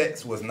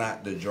sex was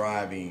not the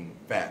driving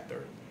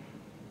factor.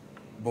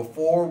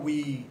 Before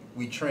we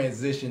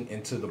transitioned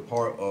into the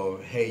part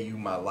of, hey, you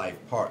my life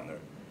partner,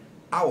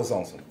 I was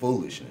on some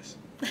foolishness.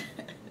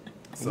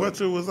 So What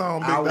you was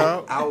on, big I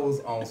dog? was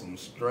on some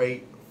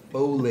straight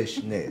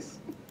foolishness,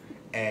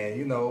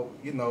 and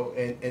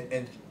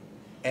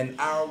and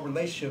our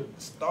relationship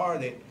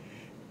started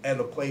at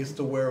a place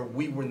to where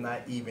we were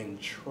not even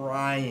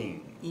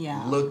trying,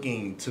 Yeah.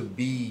 looking to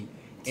be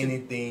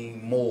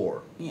anything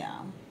more. Yeah.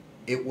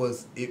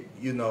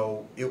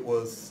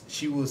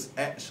 She was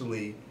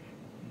actually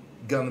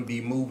gonna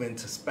be moving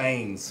to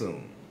Spain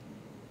soon,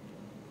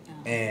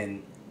 Yeah.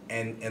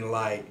 and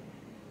like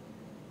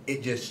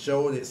it just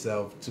showed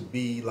itself to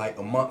be like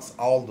amongst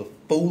all the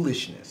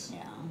foolishness.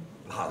 Yeah.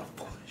 A lot of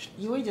foolishness.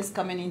 You were just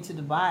coming into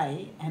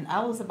Dubai, and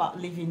I was about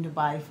leaving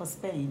Dubai for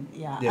Spain.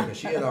 Yeah. Yeah, because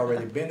she had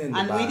already been in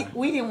And Dubai.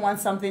 we didn't want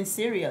something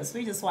serious.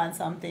 We just want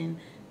something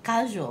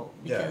casual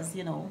because,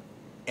 you know.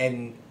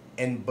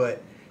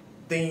 But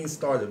things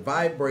started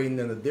vibrating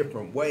in a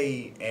different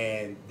way,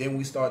 and then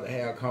we started to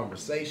have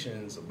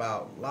conversations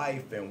about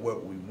life and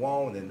what we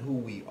want and who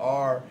we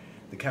are,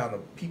 the kind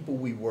of people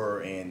we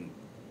were, and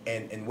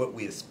what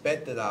we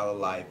expected out of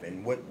life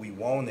and what we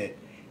wanted,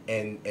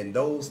 and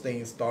those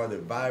things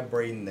started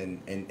vibrating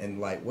and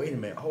like, wait a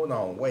minute, hold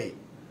on,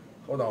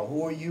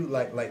 who are you?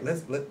 Like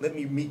let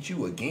me meet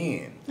you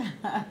again.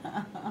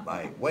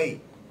 Like,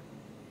 wait.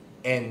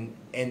 And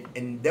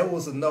there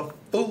was enough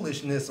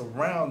foolishness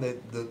around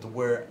it to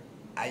where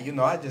I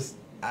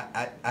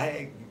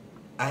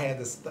had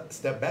to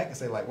step back and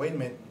say, like, wait a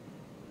minute,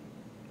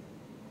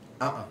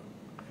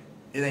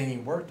 it ain't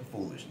even worth the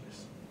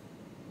foolishness.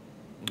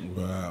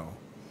 Wow.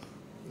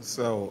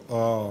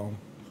 So,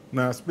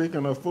 now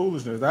speaking of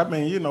foolishness, I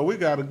mean, you know, we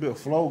got a good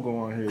flow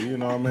going here. You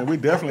know what I mean? We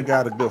definitely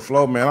got a good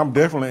flow, man. I'm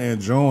definitely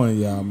enjoying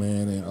y'all,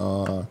 man.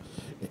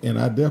 And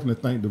I definitely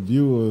think the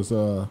viewers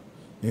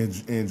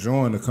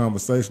enjoying the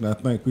conversation. I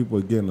think people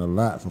are getting a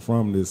lot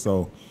from this.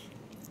 So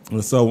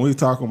when we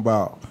talking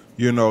about,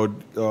 you know,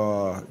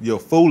 your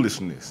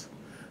foolishness,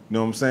 you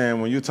know what I'm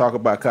saying? When you talk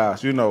about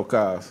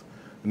cause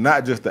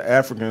not just the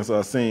Africans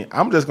are seen.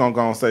 I'm just gonna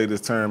go and say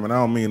this term, and I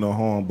don't mean no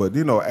harm, but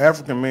you know,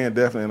 African men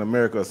definitely in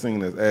America are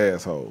seen as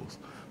assholes.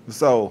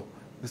 So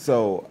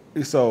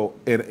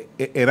and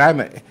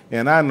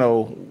I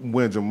know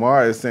when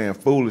Jamar is saying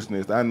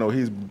foolishness, I know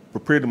he's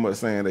pretty much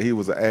saying that he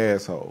was an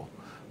asshole.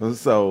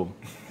 So,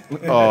 you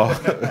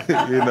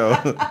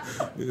know,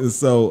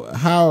 so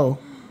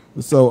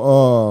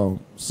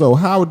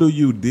how do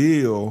you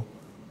deal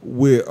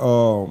with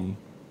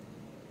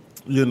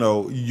you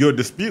know, your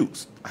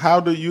disputes?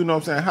 How do you know what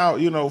I'm saying? How,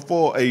 you know,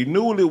 for a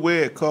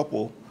newlywed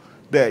couple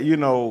that, you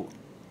know,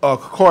 of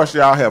course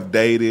y'all have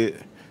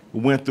dated,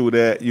 went through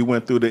that, you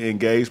went through the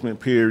engagement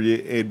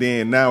period, and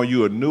then now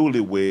you're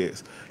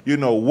newlyweds. You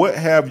know, what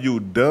have you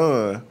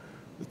done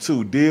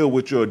to deal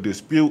with your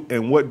dispute,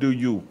 and what do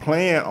you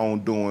plan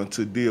on doing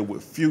to deal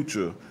with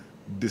future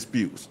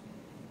disputes?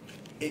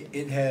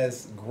 It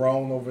has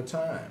grown over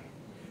time.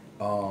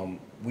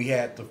 We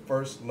had to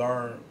first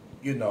learn,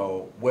 you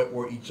know, what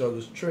were each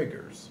other's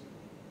triggers.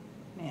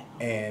 Yeah.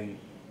 And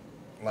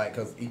like,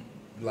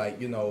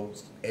 you know,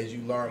 as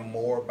you learn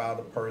more about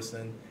a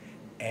person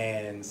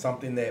and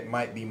something that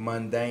might be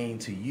mundane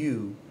to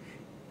you,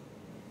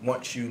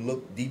 once you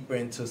look deeper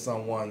into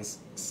someone's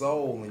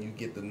soul and you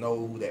get to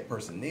know who that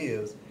person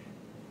is,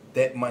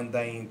 that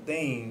mundane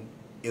thing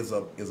is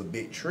a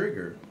big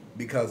trigger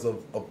because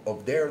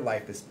of their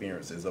life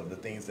experiences, of the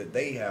things that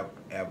they have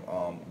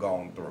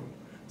gone through.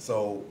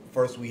 So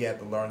first we had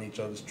to learn each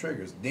other's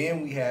triggers.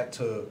 Then we had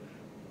to,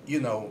 you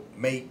know,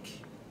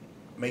 make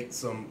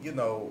some, you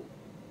know,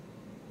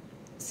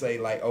 say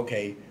like,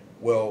 okay,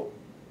 well,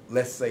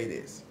 let's say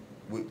this.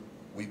 We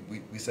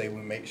say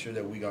we make sure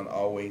that we're gonna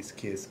always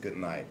kiss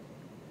goodnight.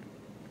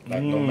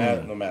 Like no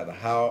matter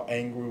how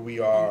angry we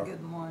are. And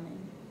good morning.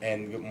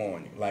 And good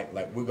morning.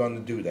 Like we're gonna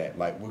do that.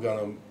 Like we're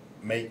gonna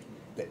make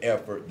the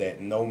effort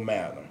that no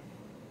matter,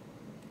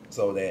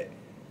 so that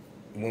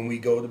when we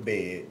go to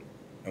bed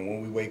and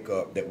when we wake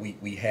up, that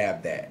we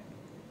have that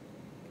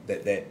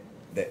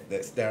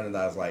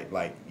standardized,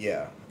 like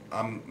yeah,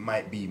 I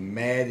might be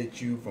mad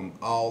at you from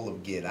all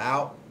of get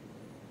out,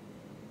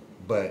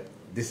 but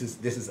this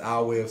is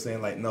our way of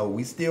saying, like, no,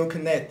 we still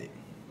connected.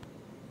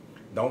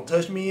 Don't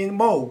touch me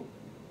anymore.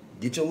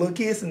 Get your little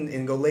kiss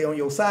and go lay on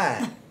your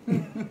side.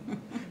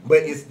 But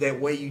it's that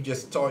way you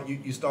just start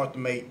you start to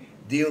make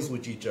deals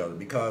with each other,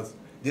 because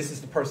this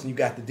is the person you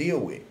got to deal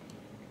with.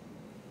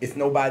 It's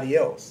nobody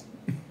else.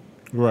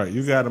 Right,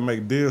 you got to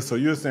make deals. So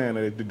you're saying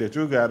that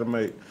you got to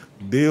make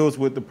deals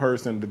with the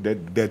person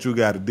that you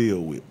got to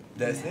deal with.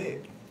 That's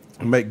it.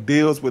 Make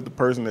deals with the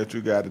person that you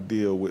got to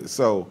deal with.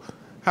 So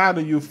how do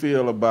you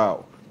feel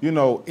about, you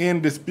know,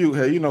 in dispute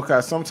here, you know,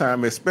 because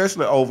sometimes,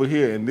 especially over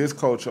here in this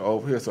culture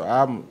over here, so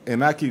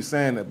I keep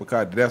saying that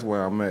because that's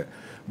where I'm at.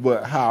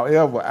 But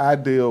however, I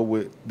deal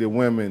with the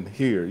women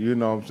here, you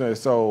know what I'm saying?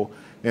 So,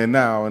 and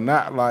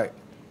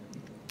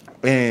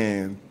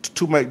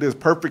to make this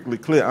perfectly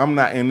clear, I'm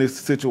not in this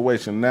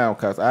situation now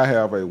because I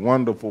have a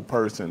wonderful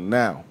person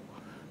now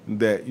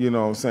that, you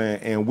know what I'm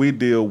saying, and we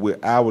deal with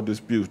our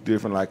disputes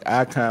different. Like,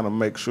 I kind of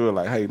make sure,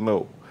 like, hey,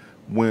 no,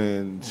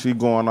 when she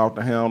going off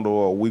the handle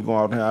or we going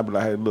off the handle, I be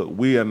like, hey, look,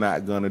 we are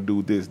not going to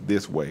do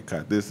this way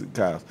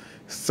because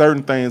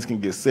certain things can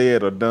get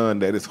said or done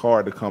that it's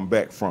hard to come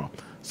back from.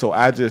 So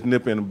I just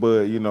nip in the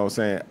bud, you know what I'm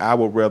saying. I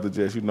would rather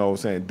just, you know what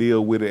I'm saying,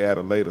 deal with it at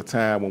a later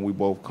time when we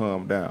both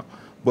calm down.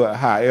 But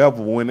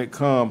however, when it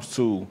comes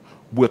to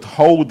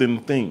withholding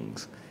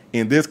things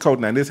in this culture,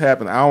 now this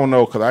happened, I don't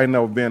know because I ain't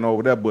never been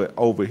over there, but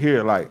over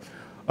here, like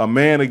a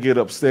man to get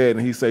upset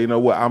and he say, you know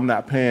what, I'm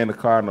not paying the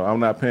car, no, I'm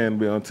not paying the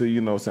bill until, you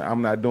know, say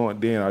I'm not doing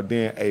it then. Or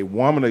then a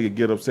woman to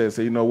get upset and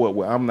say, you know what,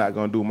 well, I'm not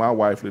going to do my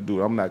wife to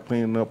do it. I'm not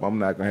cleaning up. I'm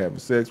not going to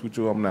have sex with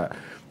you. I'm not,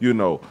 you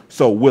know.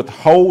 So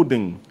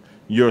withholding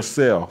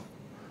yourself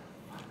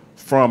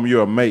from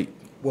your mate.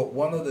 Well,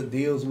 one of the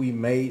deals we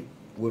made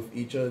with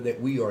each other that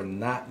we are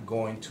not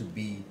going to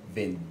be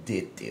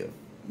vindictive.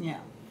 Yeah.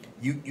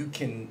 You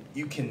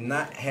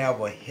cannot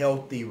have a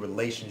healthy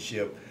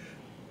relationship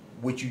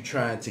with you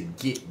trying to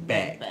get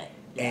back.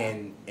 Yeah.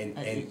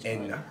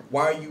 And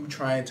why are you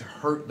trying to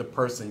hurt the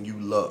person you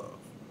love?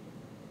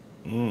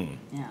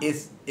 Yeah.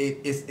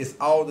 It's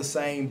all the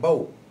same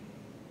boat.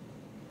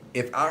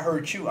 If I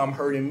hurt you, I'm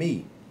hurting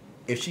me.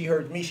 If she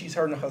hurts me, she's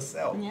hurting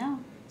herself. Yeah.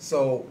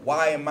 So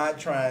why am I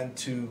trying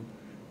to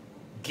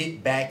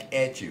get back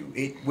at you?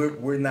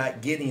 We're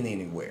not getting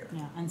anywhere.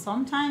 Yeah, and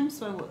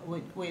sometimes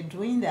when we're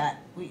doing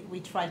that,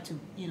 we try to,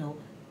 you know,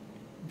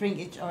 bring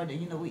each other,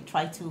 you know, we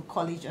try to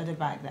call each other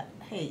back that,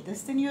 hey,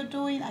 this thing you're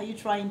doing, are you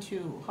trying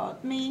to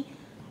hurt me?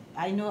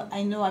 I know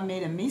I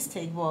made a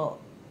mistake, but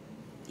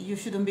you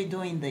shouldn't be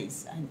doing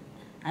this.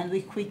 And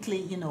we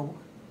quickly, you know,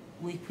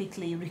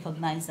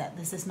 recognize that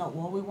this is not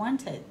what we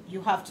wanted.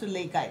 You have to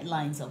lay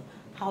guidelines of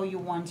how you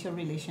want your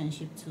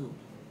relationship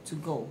to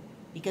go.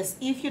 Because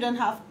if you don't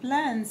have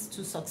plans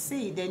to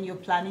succeed, then you're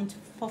planning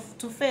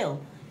to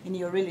fail in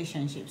your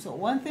relationship. So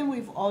one thing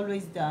we've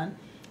always done,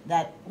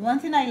 that one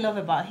thing I love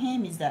about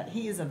him is that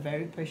he is a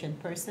very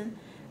patient person,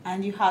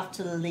 and you have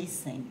to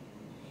listen.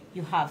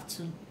 You have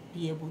to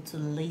be able to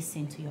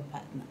listen to your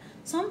partner.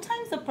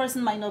 Sometimes the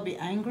person might not be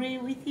angry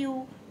with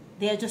you.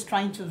 They're just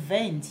trying to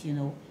vent, you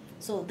know.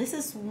 So this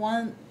is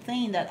one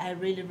thing that I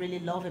really, really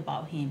love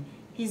about him.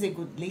 He's a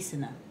good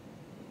listener.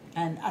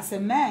 And as a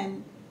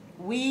man,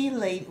 we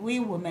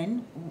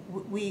women,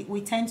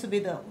 we tend to be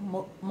the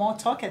more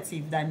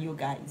talkative than you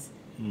guys.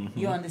 Mm-hmm.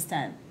 You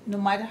understand? No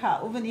matter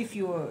how, even if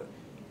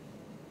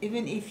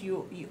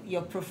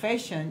your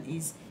profession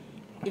is,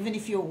 even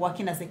if you're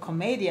working as a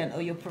comedian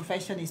or your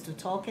profession is to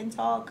talk and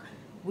talk,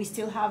 we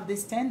still have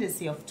this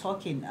tendency of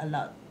talking a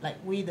lot, like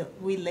we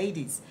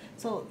ladies.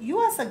 So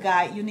you as a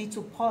guy, you need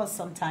to pause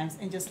sometimes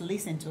and just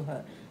listen to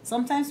her.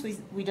 Sometimes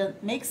we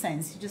don't make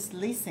sense. You just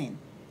listen.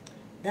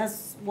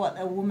 That's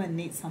what a woman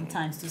needs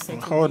sometimes to say.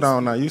 Hold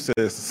on now. You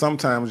said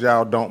sometimes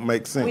y'all don't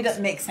make sense. We don't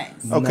make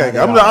sense. Okay,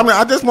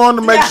 I just wanted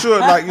to make sure,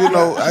 like, you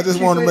know, I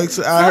just want to make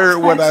sure I heard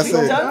what I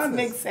said. It doesn't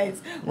make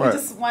sense. We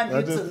just want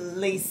you to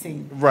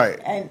listen. Right.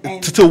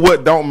 And to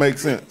what don't make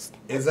sense.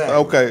 Exactly.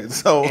 Okay,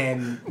 so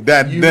and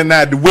that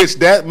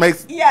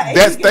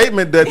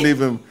statement doesn't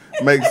even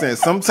make sense.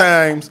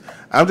 Sometimes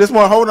I just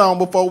want to hold on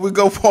before we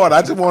go forward.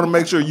 I just want to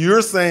make sure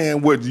you're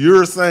saying what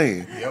you're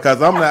saying,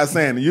 because I'm not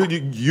saying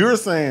you're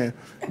saying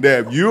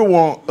that you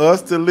want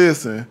us to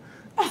listen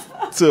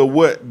to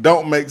what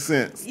don't make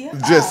sense. Yeah.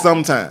 Just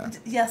sometimes.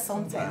 Yes,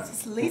 sometimes.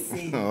 Just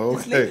listen. Okay.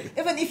 Just listen.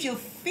 Even if you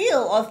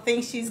feel or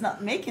think she's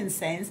not making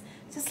sense,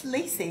 just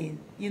listen.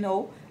 You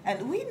know,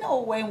 and we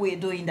know when we're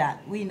doing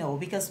that. We know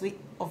because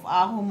of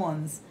our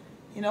hormones.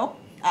 You know.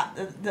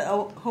 The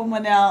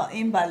hormonal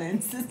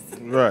imbalances.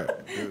 Right.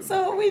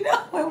 So we know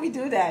when we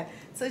do that.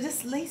 So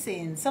just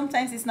listen.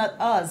 Sometimes it's not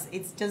us,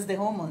 it's just the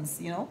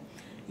hormones, you know.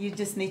 You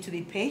just need to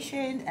be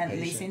patient and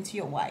listen to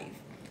your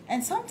wife.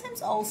 And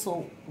sometimes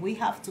also we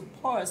have to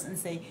pause and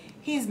say,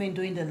 he's been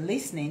doing the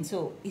listening,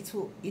 so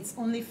it's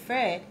only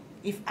fair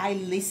if I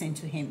listen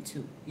to him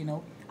too, you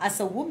know. As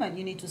a woman,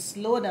 you need to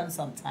slow down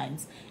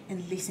sometimes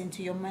and listen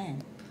to your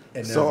man.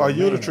 So are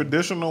you the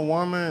traditional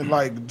woman?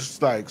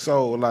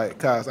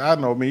 Cause I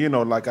know me, you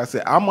know, like I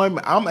said, I'm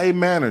a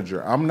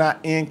manager. I'm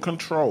not in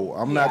control.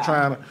 I'm not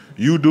trying to,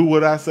 you do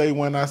what I say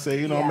when I say,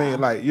 you know what I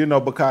mean? Like, you know,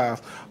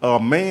 because a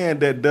man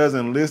that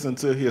doesn't listen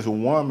to his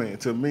woman,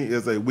 to me,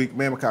 is a weak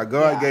man, because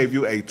God gave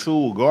you a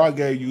tool. God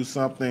gave you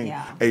something,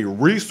 a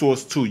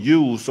resource to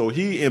use. So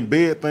he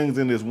embed things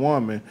in this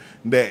woman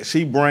that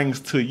she brings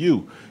to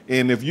you.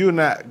 And if you're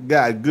not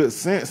got good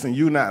sense and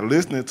you're not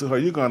listening to her,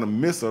 you're going to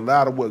miss a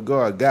lot of what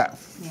God got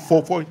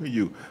for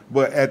you.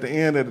 But at the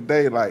end of the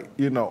day, like,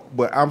 you know,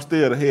 but I'm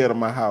still the head of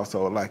my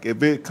household. Like,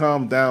 if it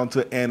comes down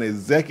to an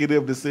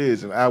executive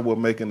decision, I will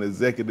make an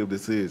executive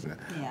decision.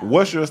 Yeah.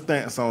 What's your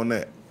stance on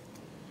that?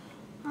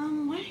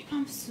 When it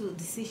comes to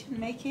decision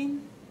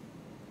making,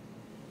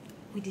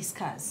 we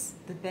discuss.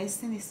 The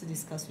best thing is to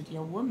discuss with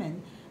your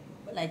woman.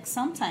 Like,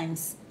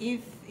 sometimes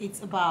if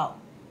it's about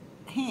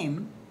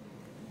him,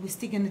 we're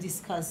still going to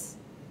discuss,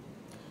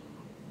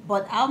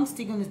 but I'm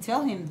still going to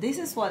tell him, this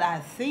is what I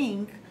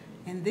think,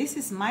 and this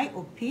is my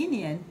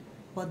opinion,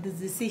 but the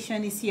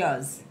decision is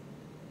yours.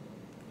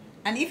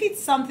 And if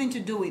it's something to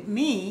do with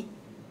me,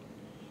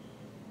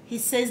 he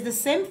says the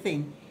same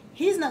thing.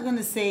 He's not going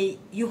to say,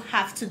 you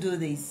have to do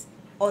this,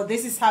 or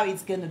this is how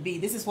it's going to be,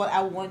 this is what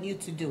I want you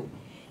to do.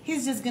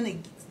 He's just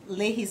going to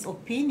lay his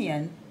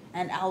opinion,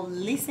 and I'll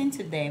listen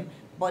to them,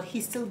 but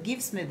he still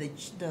gives me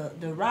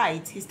the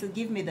right, he still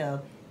gives me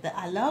the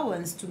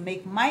allowance to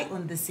make my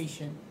own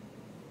decision.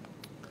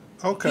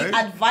 Okay. He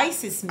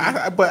advises me.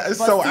 But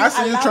so I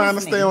still see you trying to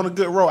allows stay me. on a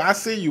good road. I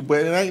see you, but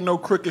it ain't no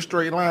crooked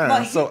straight line.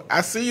 But So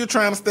I see you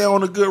trying to stay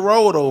on a good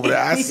road over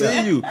there. I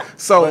see you.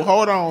 So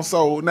hold on.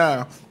 So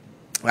now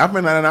I'm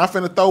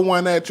finna throw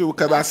one at you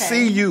because I Okay.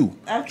 see you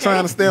Okay.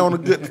 trying to stay on a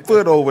good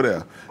foot over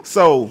there.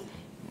 So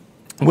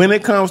when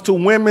it comes to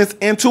women's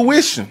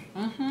intuition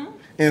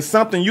and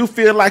something you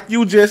feel like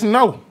you just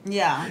know,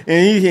 Yeah.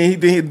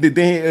 and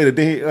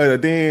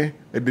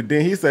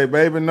then he say,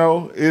 baby,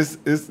 no,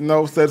 it's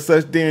no such.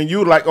 Then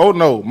you like, oh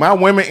no, my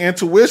women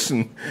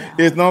intuition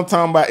is no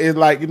talking about. It's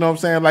like, you know what I'm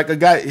saying, like a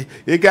guy.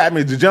 It got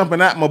me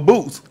jumping out my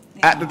boots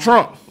out the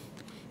trunk.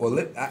 Well,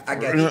 I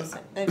got you.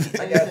 Let me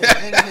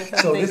say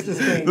So this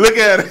something. thing. Look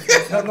at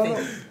it.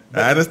 No.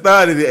 I done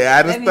started it.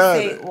 I done Let me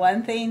say started.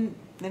 one thing.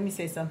 Let me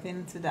say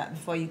something to that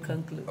before you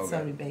conclude. Okay.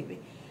 Sorry, baby.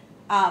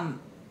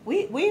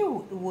 We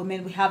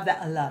women, we have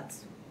that a lot.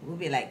 We'll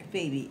be like,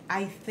 baby,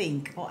 I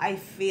think or I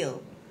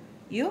feel,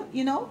 you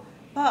know.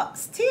 But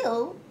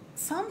still,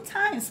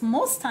 sometimes,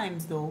 most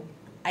times though,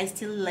 I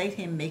still let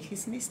him make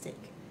his mistake.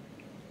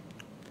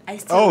 I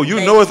still Oh, you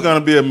let know it's him-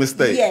 gonna be a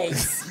mistake.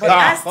 Yes, but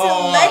I still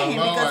let him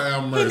Lord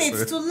have because he mercy.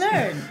 needs to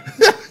learn.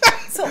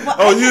 So, but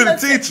Oh, I you the cannot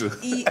say- teacher.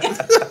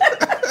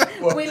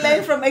 We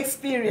learn from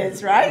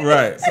experience, right?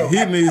 Right.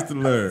 He needs to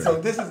learn. So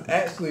this is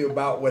actually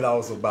about what I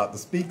was about to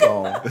speak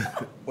on,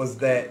 was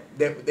that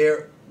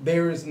there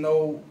is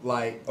no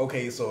like,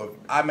 okay, so if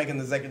I make an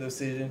executive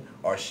decision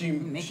or she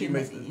makes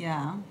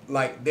Yeah.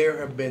 like there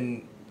have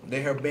been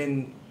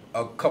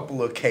a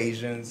couple of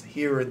occasions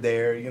here or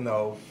there, you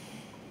know,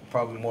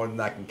 probably more than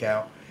I can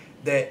count,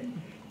 that,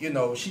 you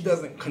know, she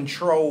doesn't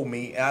control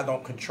me and I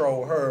don't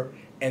control her,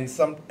 and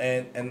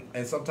sometimes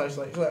she's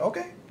like,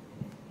 okay,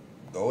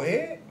 go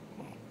ahead.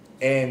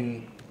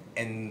 And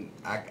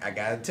I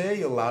gotta tell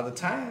you, a lot of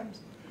times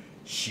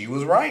she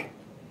was right.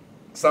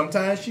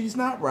 Sometimes she's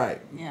not right.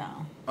 Yeah.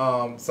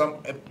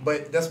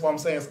 But that's what I'm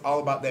saying. It's all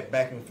about that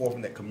back and forth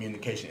and that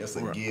communication. It's a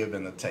Right. give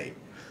and a take.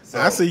 So,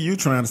 I see you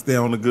trying to stay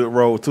on the good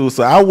road too.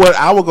 So I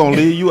was gonna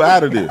leave you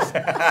out of this.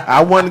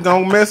 I wasn't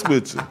gonna mess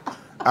with you.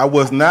 I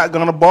was not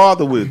gonna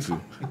bother with you.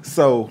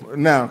 So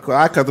now,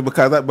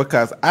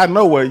 because I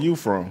know where you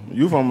from.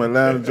 You from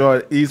Atlanta,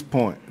 Georgia, East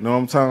Point. You know what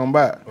I'm talking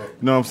about? You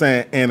know what I'm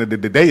saying? And the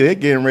day they're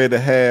getting ready to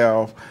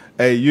have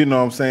a, you know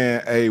what I'm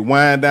saying, a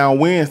wind down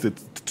Wednesday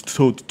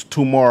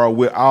tomorrow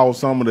with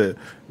some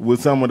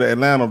of the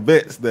Atlanta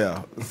vets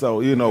there. So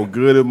you know,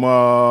 Goody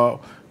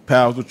Mob,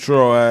 Pastor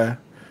Troy,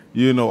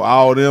 you know,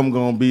 all them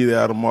gonna be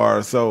there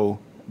tomorrow. So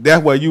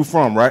that's where you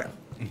from, right?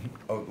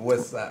 oh, what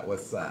side?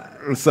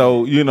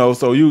 So you know,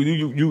 so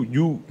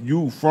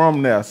you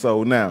from there.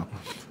 So now,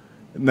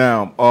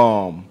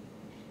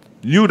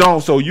 you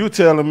don't. So you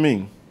telling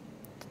me,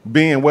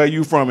 being where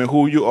you from and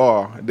who you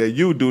are, that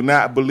you do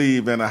not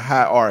believe in a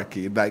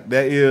hierarchy. Like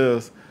there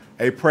is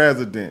a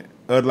president,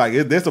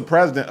 there's a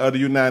president of the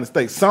United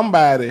States.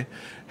 Somebody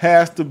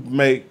has to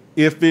make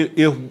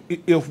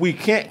if we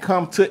can't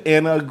come to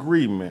an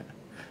agreement,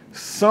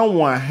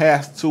 someone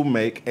has to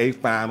make a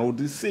final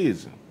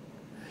decision.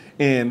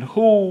 And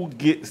who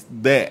gets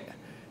that?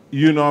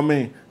 You know what I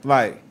mean?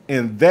 Like,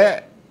 and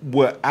that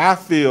what I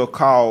feel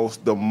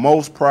caused the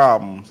most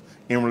problems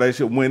in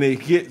relationship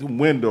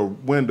when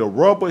the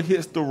rubber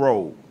hits the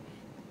road.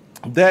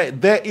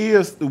 That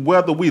is,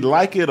 whether we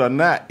like it or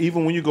not,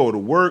 even when you go to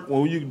work,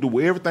 when you do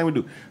everything we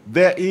do,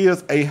 there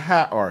is a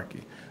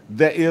hierarchy.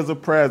 There is a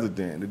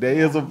president. There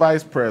is a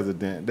vice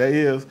president. There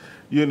is,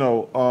 you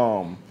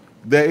know,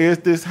 there is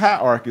this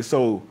hierarchy.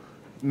 So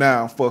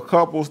now, for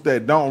couples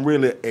that don't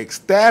really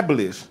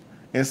establish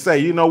and say,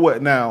 you know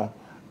what, now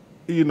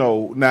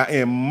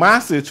in my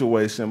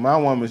situation, my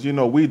woman's, you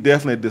know, we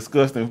definitely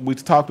discussed and we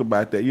talked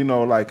about that, you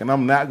know, like, and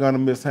I'm not going to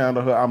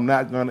mishandle her. I'm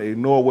not going to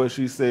ignore what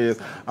she says.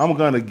 I'm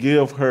going to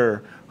give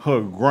her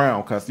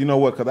ground because, you know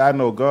what, because I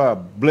know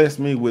God blessed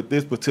me with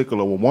this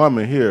particular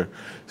woman here.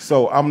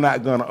 So I'm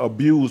not going to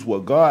abuse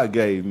what God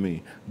gave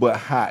me. But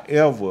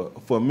however,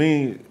 for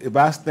me, if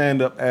I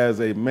stand up as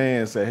a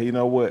man and say, hey, you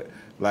know what,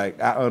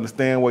 like, I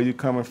understand where you're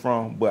coming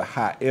from, but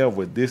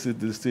however, this is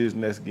the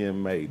decision that's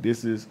getting made.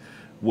 This is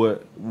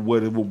what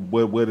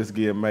is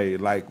getting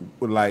made.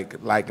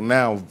 Like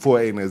now, for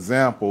an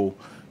example,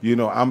 you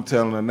know, I'm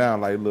telling her now,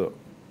 like, look,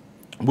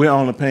 we're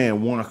only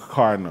paying one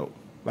car note.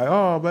 Like,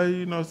 oh, baby,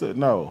 you know, so,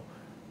 no.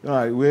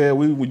 Like, well,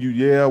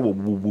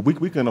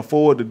 we can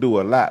afford to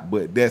do a lot,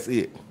 but that's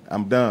it.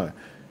 I'm done.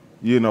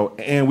 You know,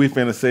 and we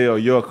finna sell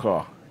your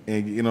car.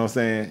 And you know what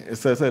I'm saying?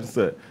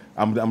 Such.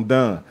 I'm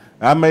done.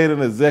 I made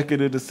an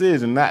executive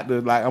decision not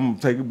to, like, I'm gonna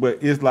take it, but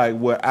it's like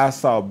what I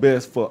saw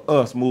best for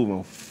us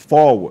moving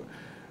forward.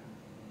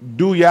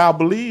 Do y'all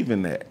believe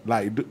in that?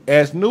 Like,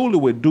 as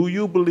newlywed, do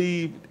you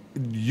believe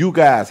you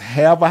guys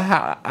have a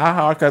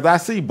hierarchy? Because I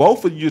see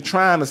both of you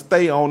trying to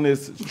stay on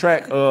this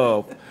track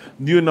of,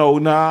 you know,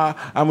 nah,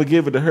 I'm going to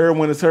give it to her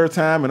when it's her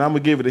time, and I'm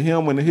going to give it to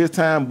him when it's his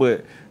time,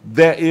 but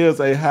there is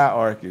a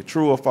hierarchy.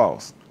 True or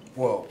false?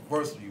 Well,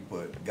 first you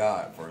put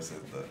God first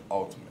as the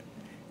ultimate.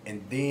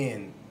 And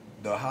then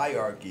the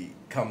hierarchy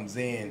comes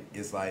in,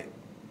 it's like,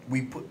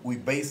 we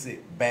base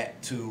it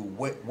back to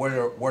what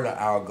are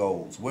our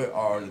goals? What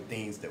are the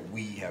things that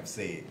we have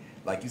said?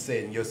 Like you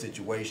said in your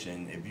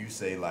situation, if you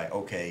say like,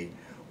 okay,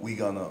 we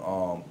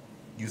gonna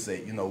you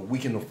say, you know, we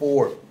can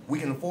afford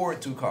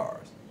 2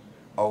 cars.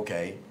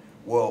 Okay,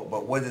 well,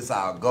 but what is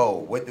our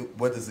goal? What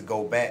does it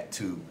go back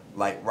to?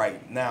 Like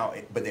right now,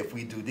 but if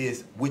we do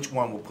this, which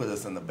one will put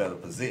us in a better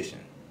position?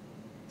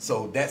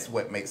 So that's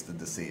what makes the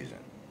decision.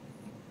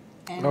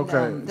 And,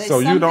 Okay, so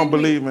you don't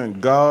believe in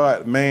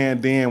God, man,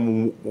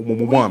 then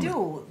woman. We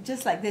do.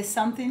 Just like there's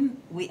something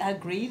we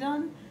agreed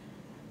on.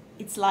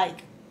 It's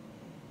like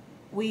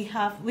we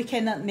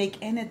cannot make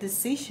any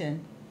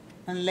decision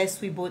unless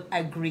we both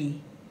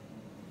agree.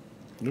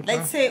 Okay.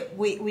 Let's say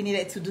we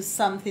needed to do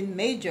something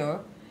major,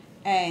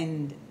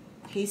 and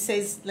he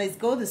says, let's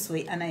go this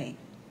way, and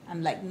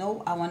I'm like,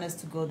 no, I want us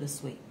to go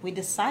this way. We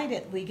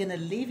decided we're going to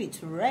leave it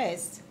to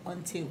rest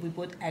until we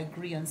both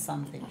agree on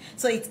something.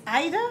 So it's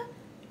either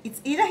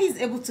he's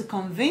able to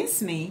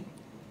convince me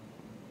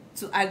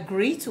to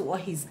agree to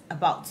what he's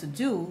about to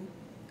do,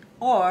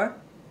 or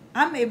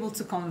I'm able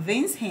to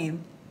convince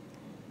him,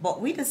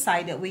 but we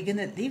decided we're going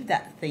to leave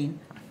that thing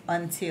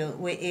until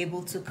we're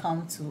able to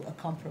come to a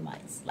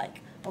compromise.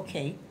 Like,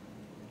 okay,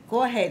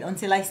 go ahead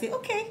until I say,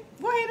 okay,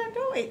 go ahead and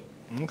do it.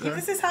 Okay. If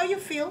this is how you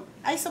feel,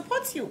 I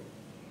support you.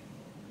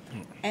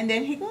 And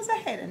then he goes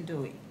ahead and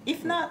do it.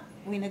 If not,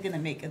 we're not going to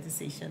make a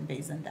decision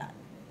based on that.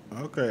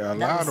 Okay, a That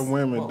lot was of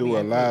women what do we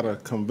a lot agreed.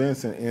 of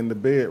convincing in the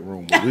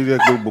bedroom. We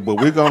just do, but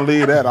we're gonna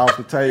leave that off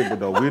the table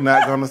though. We're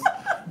not gonna.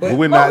 But-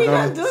 we're But not we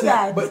gonna. don't do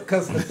that. But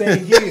because the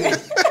thing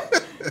is,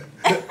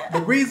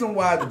 the reason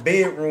why the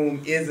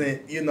bedroom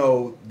isn't, you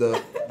know, the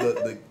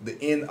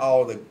end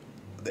all,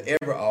 the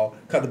ever all,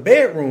 because the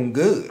bedroom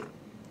good,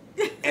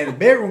 and the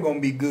bedroom gonna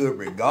be good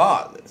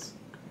regardless.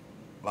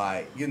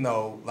 Like, you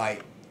know,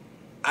 like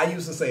I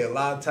used to say a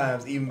lot of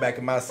times, even back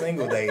in my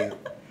single days,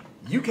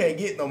 you can't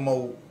get no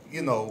more,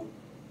 you know,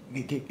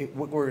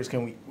 what words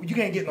can we? You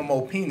can't get no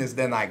more penis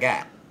than I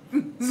got.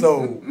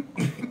 So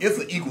it's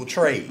an equal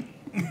trade.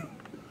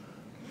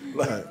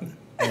 Like,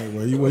 Hey,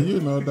 well, you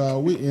know,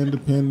 dog, we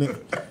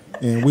independent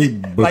and we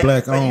like, black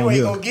like you on ain't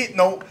here.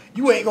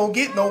 gonna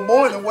get no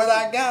more than what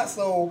I got.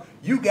 So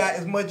you got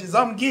as much as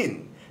I'm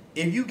getting.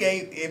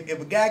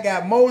 If a guy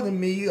got more than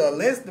me or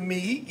less than me,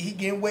 he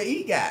getting what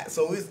he got.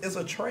 So it's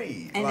a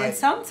trade. And like, then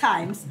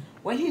sometimes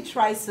when he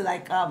tries to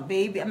like,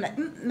 baby, I'm like,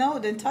 no,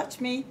 don't touch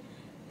me.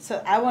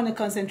 So I want to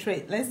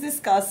concentrate. Let's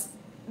discuss.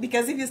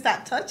 Because if you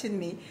start touching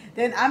me,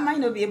 then I might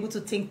not be able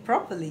to think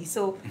properly.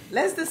 So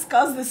let's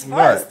discuss this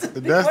Right. first. That's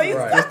before you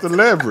right. that's the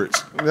leverage.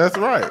 That's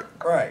right.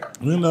 right.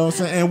 You know what I'm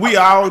saying? And we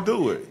all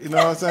do it. You know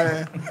what I'm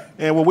saying?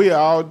 And what we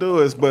all do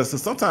is, but so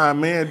sometimes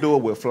men do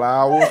it with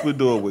flowers. We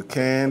do it with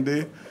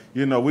candy.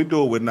 You know, we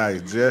do it with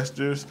nice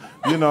gestures.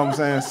 You know what I'm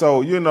saying?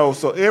 So, you know,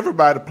 so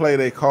everybody play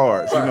their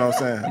cards. You know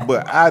what I'm saying?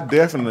 But I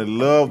definitely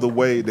love the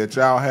way that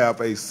y'all have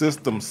a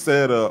system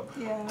set up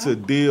Yeah. to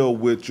deal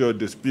with your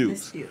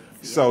disputes. Disputes,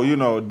 So, you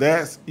know,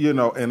 that's, you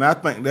know, and I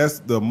think that's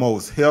the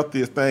most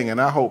healthiest thing. And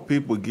I hope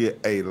people get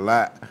a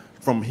lot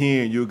from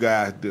hearing you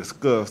guys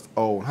discuss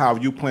on how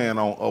you plan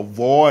on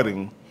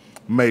avoiding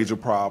major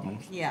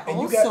problems. Yeah. And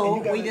you Also,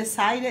 gotta- we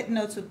decided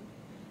not to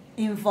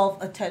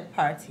involve a third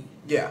party.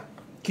 Yeah.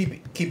 Keep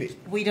it.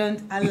 We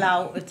don't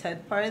allow a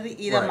third party,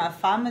 either Right. my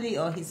family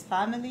or his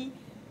family,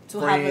 to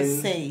have a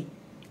Friends. say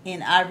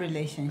in our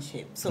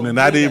relationship. So And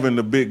not we even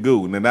the big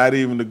guru, and not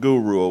even the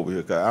guru over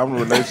here, because I'm a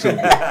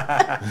relationship.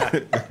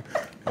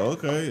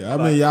 Okay. I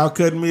mean, y'all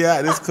cutting me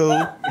out. It's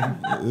cool.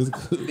 It's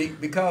cool.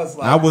 Because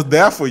like I was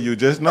there for you,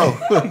 just know.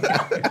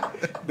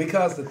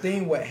 because the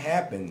thing what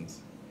happens,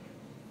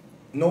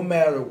 no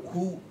matter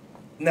who.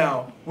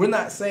 Now we're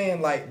not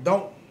saying like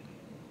don't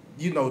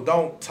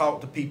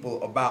talk to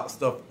people about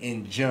stuff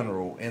in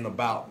general and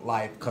about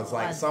life, because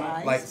like some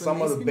of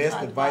the Listening best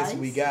to advice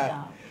we got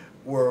yeah.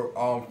 were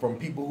from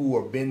people who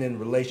have been in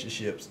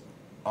relationships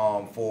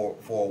for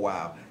a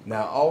while.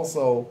 Now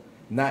also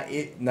now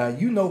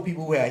you know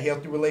people who have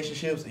healthy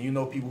relationships, and you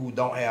know people who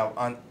don't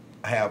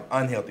have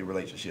unhealthy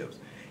relationships.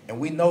 And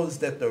we notice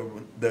that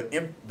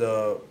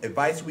the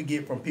advice we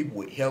get from people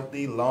with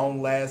healthy,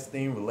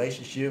 long-lasting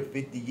relationship,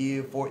 50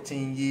 years,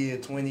 14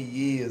 years, 20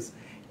 years,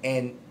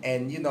 and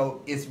you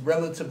know, it's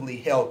relatively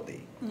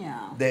healthy.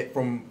 Yeah. That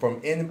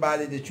from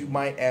anybody that you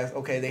might ask,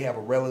 okay, they have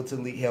a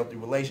relatively healthy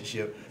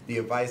relationship, the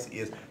advice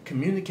is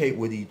communicate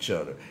with each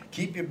other.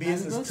 Keep your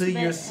business to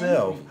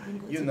yourself.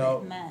 You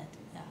know, Mad.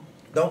 Yeah.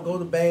 don't go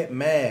to bed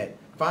mad.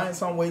 Find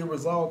some way to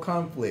resolve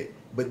conflict.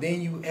 But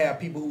then you have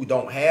people who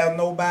don't have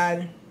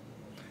nobody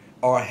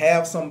or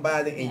have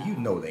somebody, and you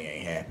know they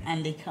ain't happy.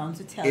 And they come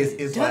to tell It's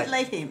you, don't like,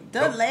 let him,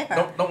 don't let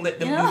her. Don't let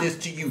them You know? do this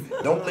to you.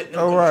 Don't let them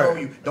All control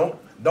right. you. Don't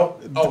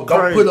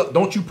Crazy.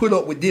 don't you put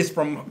up with this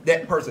from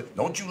that person.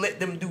 Don't you let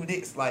them do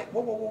this. Like,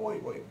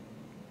 wait.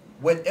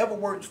 Whatever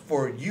works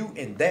for you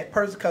and that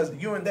person, because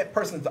you and that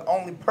person is the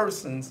only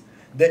persons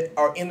that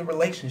are in the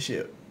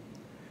relationship.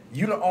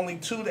 You're the only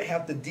two that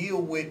have to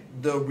deal with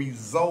the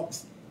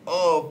results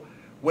of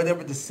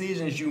whatever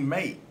decisions you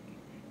make.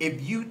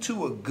 If you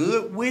two are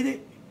good with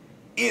it,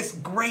 it's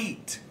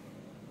great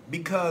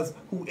because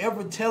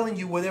whoever telling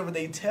you whatever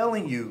they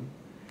telling you,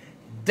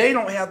 they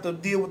don't have to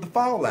deal with the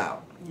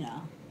fallout. Yeah,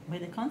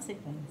 with the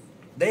consequence.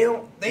 They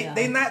don't.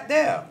 They not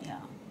there. Yeah.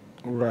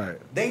 Right.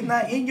 They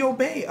not in your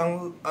bed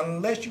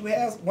unless you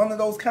have one of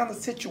those kind of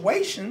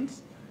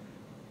situations.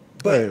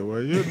 But Hey,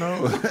 well, you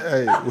know,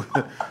 hey,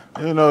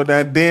 you know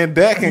that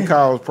can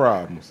cause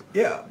problems.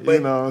 yeah, You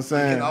but know what I'm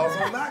saying? it can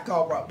also not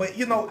call problem. But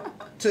you know,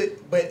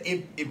 but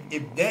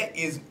if that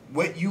is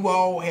what you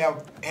all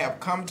have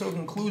come to a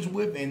conclusion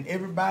with, and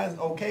everybody's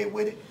okay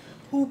with it,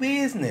 who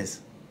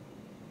business?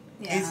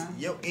 Yeah.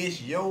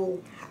 It's your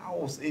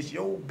house, it's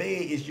your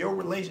bed, it's your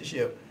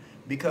relationship,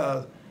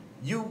 because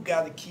you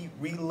got to keep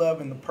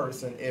reloving the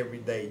person every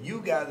day.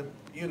 You got to,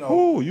 you know.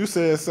 Ooh, you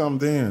said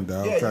something then,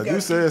 dog. Yeah, you Cause you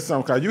gotta said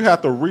something. Cause you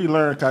have to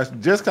relearn. Cause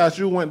just cause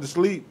you went to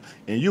sleep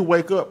and you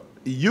wake up,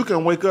 you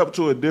can wake up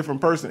to a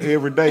different person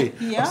every day.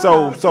 Yeah.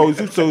 So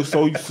you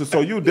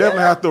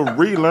definitely have to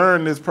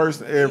relearn this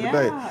person every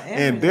day,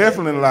 and every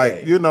definitely day.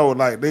 like you know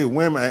like they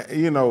women,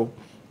 you know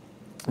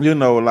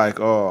like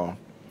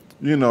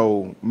you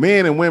know,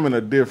 men and women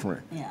are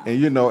different. Yeah. And,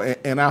 you know,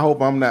 and I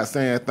hope I'm not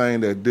saying things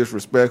that's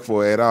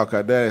disrespectful at all,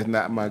 because that is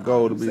not my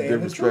goal to be saying the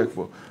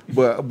disrespectful.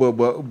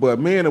 But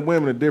men and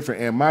women are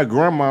different. And my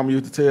grandmama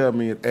used to tell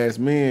me, as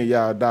men,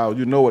 y'all dog,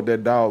 you know what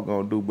that dog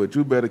gonna do, but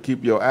you better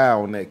keep your eye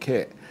on that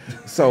cat.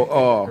 So,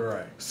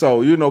 Right. so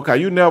you know, because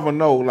you never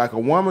know. Like, a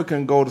woman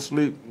can go to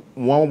sleep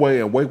one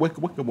way and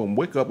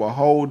wake up a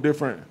whole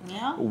different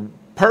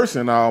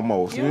person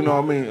almost. You know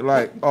what I mean?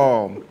 Like,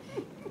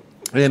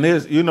 and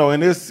this, you know,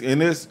 and this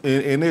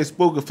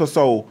spooky.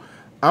 So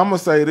I'm gonna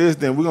say this,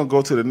 then we're gonna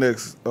go to the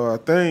next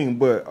thing.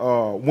 But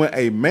when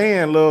a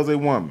man loves a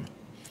woman,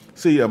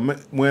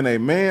 when a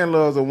man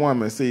loves a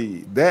woman,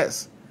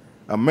 that's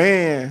a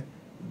man.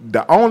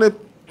 The only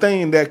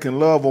thing that can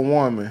love a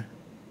woman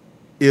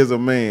is a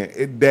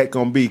man that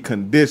gonna be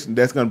conditioned.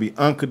 That's gonna be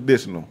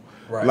unconditional.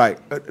 Right.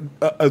 Like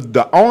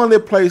the only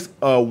place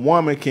a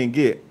woman can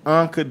get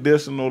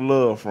unconditional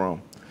love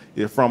from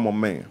is from a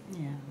man.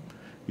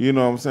 You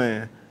know what I'm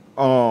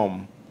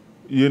saying?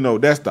 You know,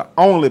 that's the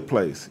only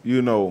place,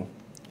 you know,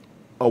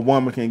 a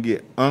woman can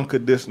get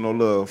unconditional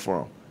love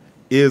from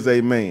is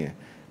a man.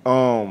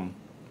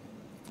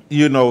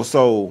 You know,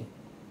 so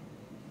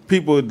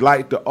people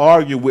like to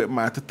argue with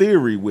my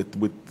theory with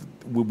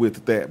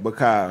that,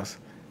 because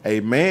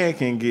a man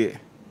can get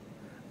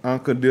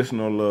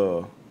unconditional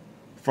love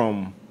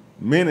from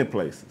many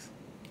places.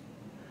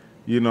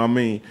 You know what I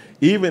mean?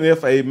 Even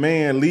if a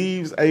man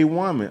leaves a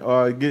woman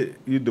or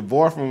you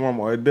divorce from a woman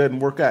or it doesn't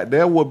work out,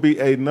 there will be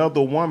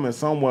another woman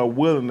somewhere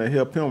willing to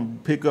help him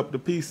pick up the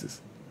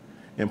pieces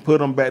and put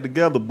them back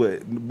together.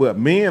 But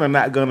men are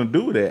not going to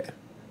do that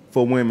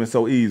for women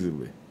so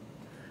easily.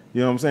 You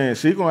know what I'm saying?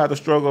 She's going to have to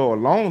struggle a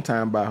long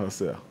time by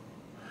herself.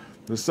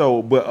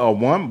 So, but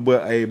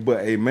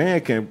a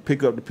man can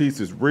pick up the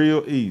pieces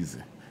real easy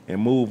and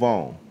move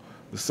on.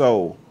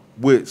 So,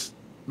 which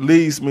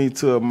leads me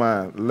to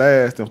my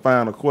last and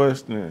final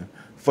question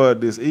for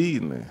this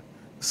evening.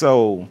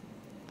 So,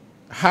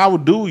 how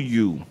do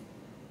you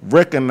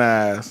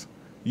recognize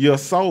your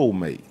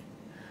soulmate?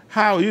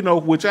 How, you know,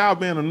 with y'all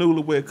being a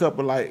newlywed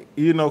couple, like,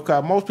 you know,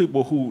 cause most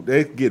people who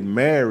they get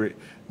married,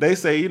 they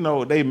say, you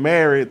know, they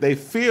married, they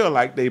feel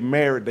like they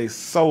married their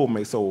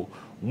soulmate. So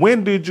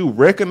when did you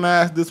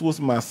recognize this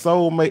was my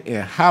soulmate,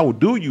 and how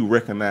do you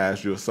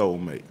recognize your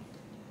soulmate?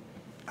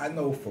 I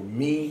know for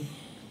me,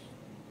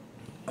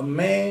 a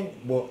man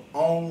will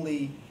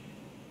only,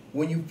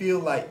 when you feel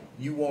like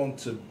you want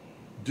to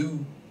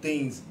do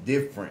things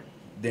different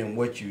than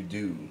what you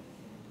do,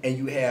 and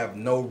you have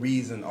no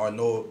reason or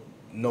no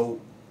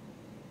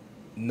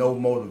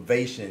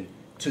motivation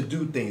to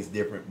do things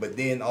different, but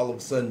then all of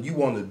a sudden you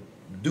want to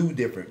do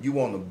different, you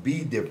want to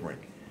be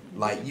different.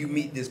 Like, you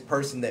meet this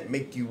person that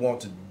make you want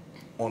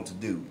to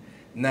do.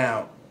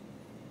 Now,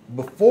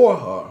 before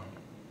her,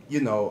 you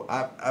know,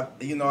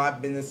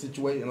 I've been in a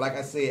situation, like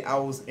I said, I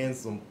was in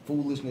some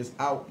foolishness.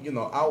 I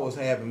was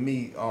having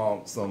me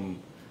some,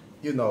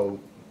 you know,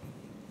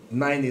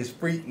 90s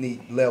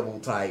Freaknik level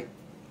type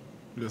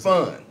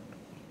fun.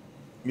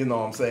 You know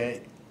what I'm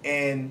saying?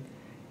 And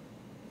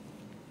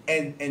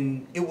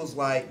it was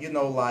like, you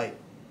know, like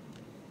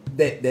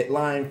that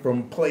line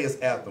from Players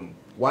Anthem.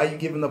 Why you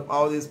giving up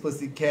all this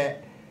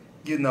pussycat?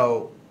 You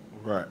know,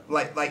 right?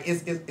 Like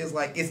it's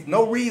like it's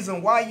no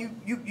reason why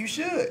you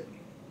should.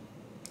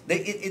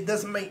 It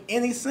doesn't make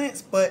any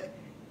sense, but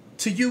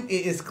to you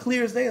it is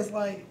clear as day. It's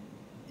like,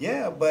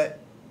 yeah, but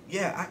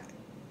yeah,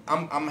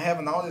 I'm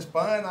having all this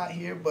fun out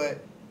here, but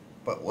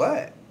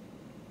what?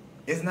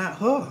 It's not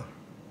her.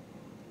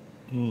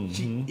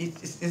 Mm-hmm.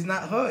 It's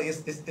not her.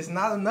 It's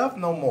not enough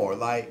no more.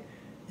 Like,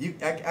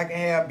 I can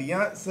have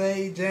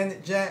Beyonce,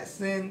 Janet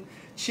Jackson,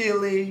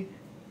 Chili,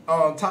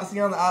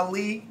 Tatiana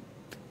Ali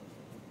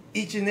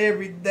each and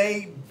every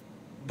day,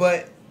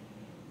 but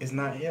it's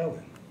not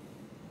Helen.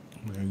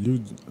 Man,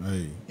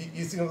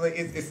 You see what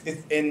I'm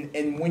saying?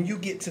 And when you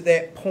get to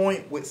that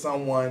point with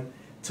someone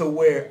to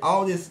where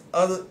all this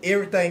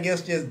everything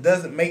else just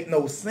doesn't make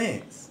no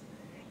sense,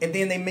 and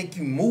then they make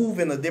you move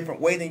in a different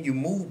way than you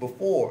moved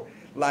before.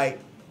 Like,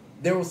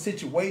 there were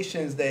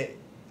situations that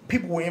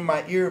people were in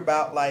my ear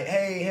about, like,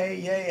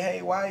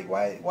 hey,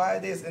 why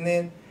this? And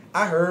then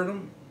I heard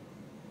them,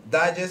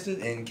 digested,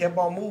 and kept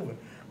on moving.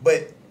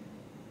 But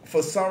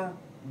for some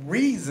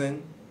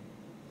reason,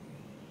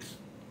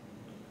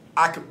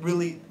 I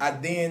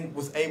then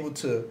was able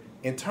to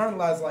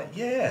internalize, like,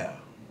 yeah,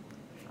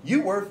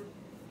 you're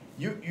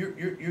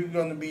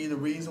gonna be the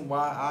reason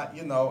why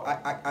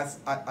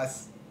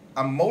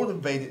I'm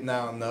motivated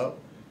now enough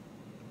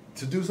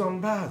to do something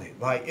about it.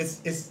 Like, it's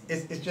just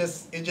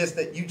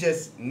that you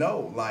just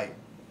know, like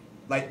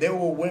there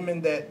were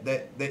women that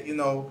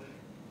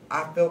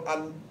I felt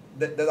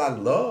that I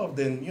loved,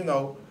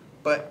 and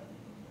but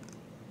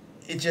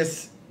it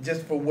just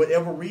for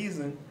whatever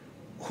reason,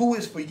 who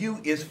is for you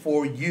is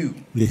for you.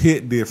 You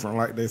hit different,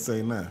 like they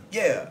say now.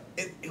 Yeah,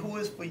 who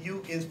is for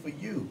you is for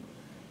you,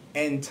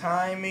 and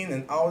timing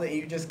and all that. And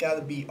you just got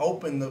to be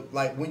open to,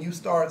 like, when you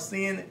start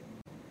seeing it,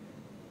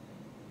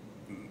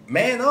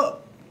 man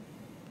up.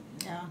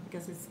 Yeah,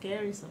 because it's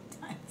scary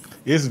sometimes.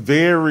 It's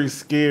very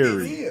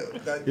scary. It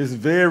is. It's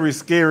very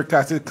scary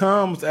because it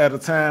comes at a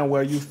time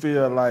where you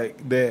feel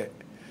like that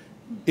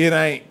it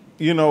ain't,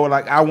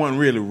 like I wasn't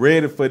really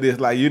ready for this.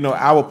 Like,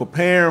 I was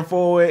preparing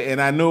for it,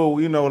 and I knew,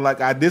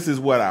 this is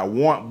what I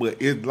want, but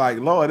it's like,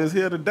 Lord, it's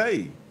here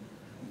today.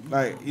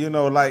 Like,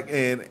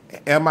 and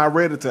am I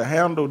ready to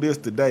handle this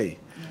today?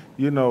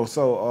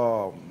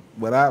 So,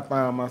 but I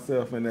found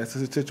myself in that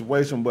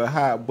situation,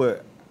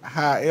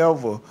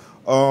 however,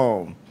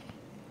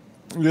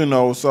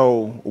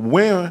 so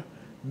when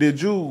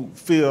did you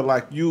feel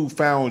like you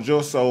found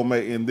your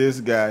soulmate in this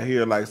guy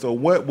here? Like, so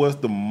what was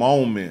the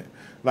moment?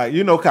 Like,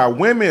 cause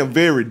women are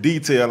very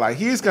detailed. Like,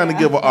 he's gonna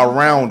give a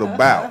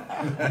roundabout,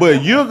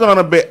 but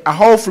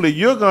hopefully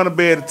you're gonna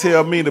be able to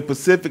tell me the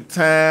Pacific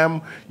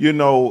time. It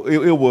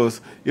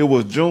was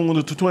June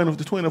the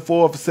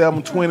 24th,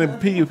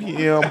 7:20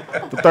 p.m.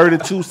 for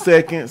 32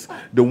 seconds.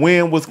 The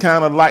wind was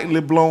kind of lightly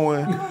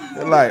blowing.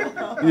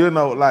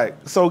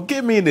 So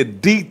give me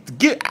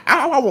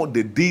I want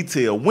the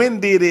detail. When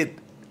did it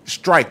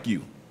strike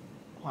you?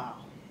 Wow.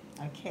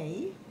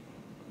 Okay.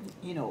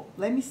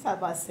 Let me start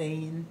by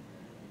saying,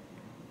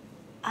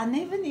 I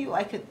never knew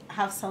I could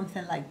have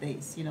something like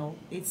this.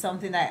 It's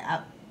something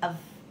that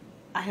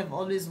I have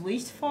always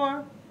wished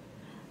for,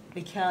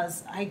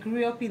 because I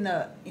grew up in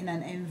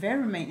an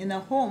environment, in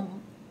a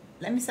home,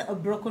 let me say a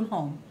broken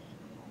home.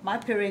 My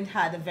parents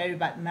had a very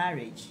bad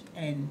marriage,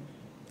 and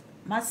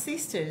my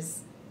sisters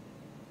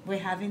were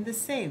having the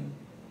same.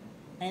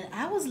 And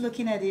I was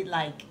looking at it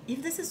like,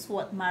 if this is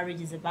what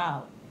marriage is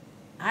about,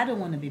 I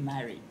don't want to be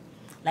married.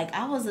 Like,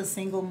 I was a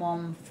single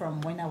mom from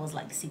when I was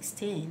like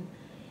 16.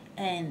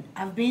 And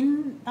I've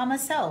been by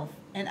myself,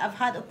 and I've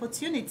had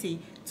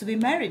opportunity to be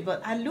married.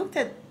 But I looked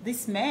at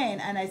this man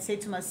and I said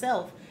to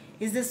myself,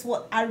 is this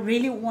what I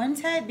really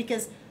wanted?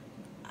 Because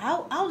I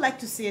would like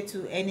to say it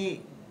to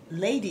any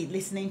lady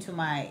listening to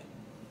my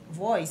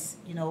voice,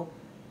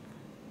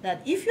 that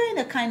if you're in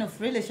a kind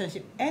of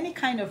relationship, any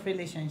kind of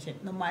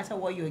relationship, no matter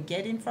what you're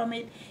getting from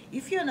it,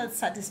 if you're not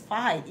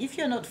satisfied, if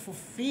you're not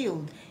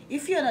fulfilled,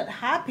 if you're not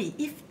happy,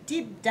 if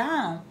deep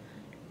down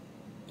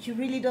you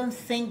really don't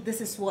think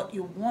this is what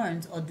you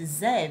want or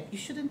deserve, you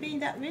shouldn't be in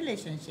that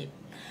relationship.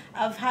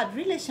 I've had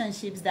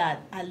relationships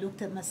that I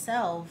looked at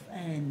myself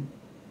and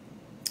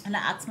I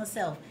asked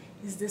myself,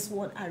 is this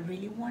what I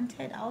really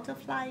wanted out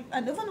of life?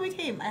 And even with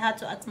him, I had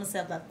to ask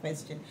myself that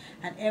question.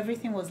 And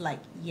everything was like,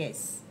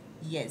 yes,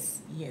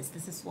 this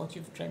is what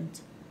you've dreamt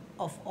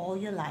of all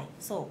your life.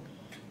 So,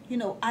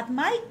 at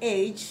my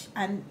age,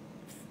 and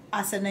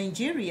as a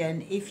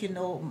Nigerian, if you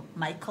know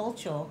my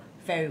culture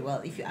very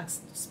well, if you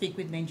speak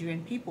with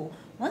Nigerian people,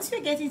 once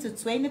you're getting to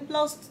 20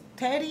 plus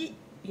 30,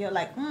 you're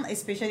like,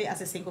 especially as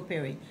a single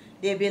parent,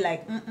 they'll be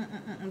like,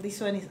 this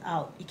one is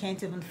out. You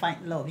can't even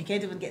find love. You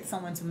can't even get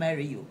someone to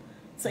marry you.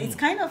 So it's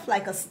kind of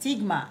like a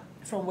stigma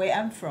from where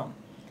I'm from.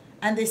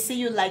 And they see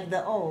you like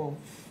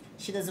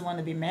she doesn't want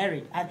to be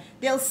married. And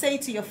they'll say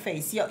to your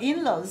face, your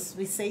in-laws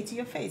will say to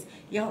your face,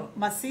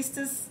 my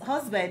sister's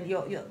husband,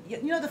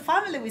 the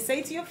family will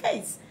say to your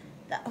face,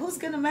 that who's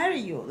going to marry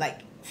you?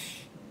 Like,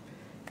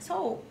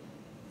 so,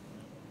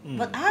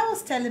 but I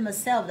was telling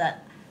myself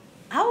that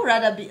I would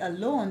rather be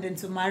alone than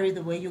to marry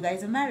the way you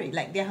guys are married.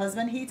 Like, their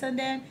husband hits on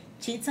them,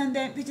 cheats on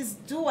them, they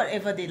just do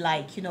whatever they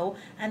like,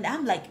 And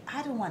I'm like,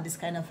 I don't want this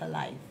kind of a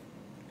life.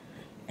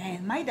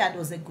 And my dad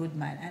was a good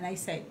man. And I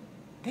said,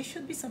 there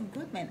should be some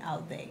good men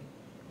out there.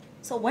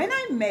 So when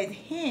I met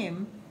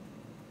him,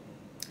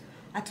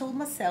 I told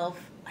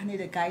myself, I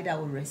need a guy that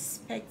will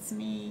respect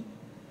me.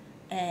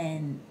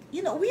 And,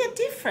 we are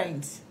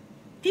different.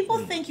 People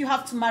think you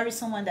have to marry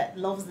someone that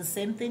loves the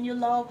same thing you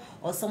love,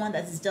 or someone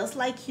that is just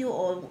like you,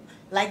 or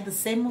like the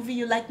same movie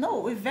you like. No,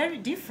 we're very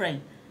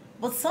different.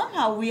 But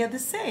somehow we are the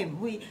same.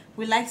 We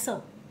like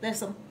there's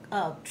some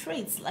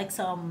traits, like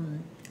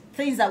some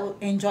things that we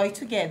enjoy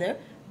together,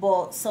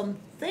 but some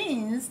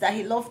things that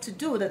he loves to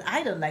do that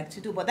I don't like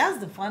to do. But that's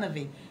the fun of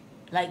it.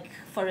 Like,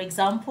 for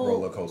example,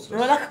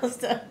 roller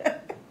coaster.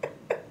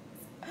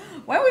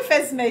 when we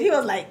first met, he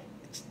was like,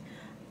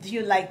 "Do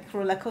you like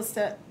roller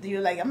coaster? Do you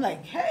like?" I'm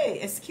like, "Hey,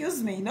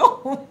 excuse me,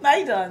 no,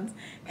 I don't."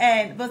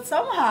 But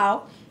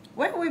somehow,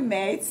 when we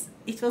met,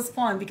 it was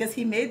fun because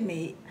he made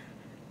me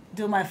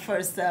do my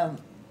first roller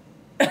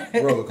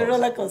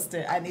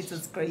coaster, and it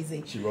was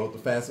crazy. She rode the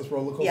fastest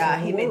roller coaster. Yeah,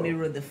 in the he made world. me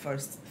ride the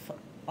first.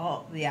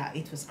 Oh, yeah,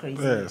 it was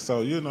crazy. Yeah,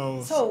 so you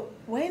know. So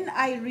when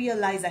I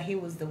realized that he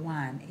was the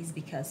one, is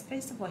because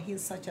first of all,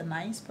 he's such a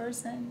nice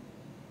person.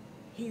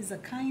 He's a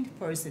kind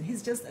person.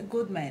 He's just a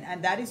good man,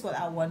 and that is what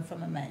I want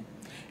from a man.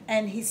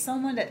 And he's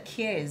someone that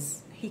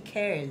cares. He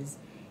cares.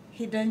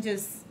 He don't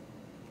just.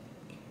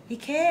 He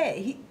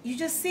cares. You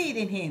just see it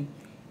in him.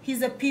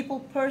 He's a people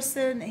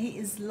person. He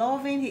is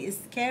loving. He is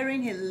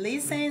caring. He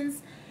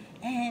listens,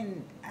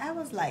 and I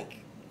was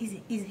like, is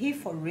he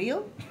for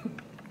real?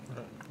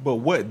 But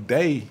what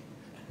day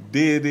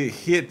did it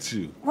hit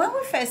you? When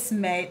we first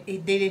met,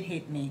 it didn't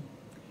hit me.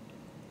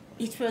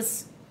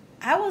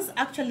 I was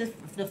actually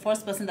the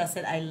first person that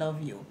said, I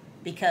love you.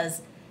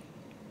 Because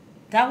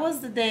that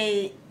was the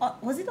day,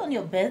 was it on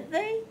your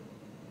birthday?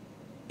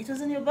 It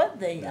was on your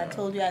birthday. Yeah. I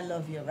told you I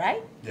love you,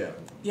 right? Yeah.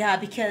 Yeah,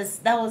 because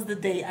that was the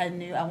day I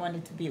knew I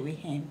wanted to be with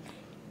him.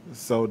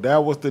 So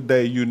that was the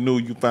day you knew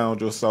you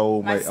found your My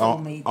soulmate,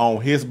 soulmate.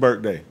 on his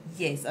birthday.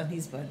 Yes, on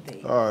his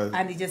birthday. Alright.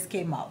 And it just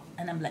came out.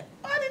 And I'm like,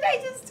 what did I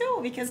just do?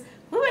 Because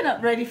we were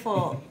not ready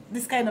for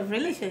this kind of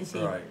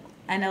relationship. Right.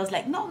 And I was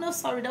like, no,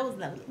 sorry, that was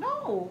not.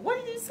 No,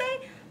 what did you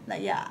say?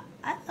 Like, yeah,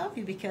 I love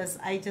you because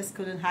I just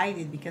couldn't hide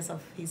it because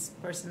of his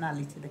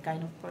personality, the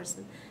kind of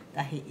person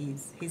that he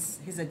is.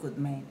 He's a good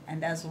man.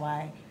 And that's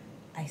why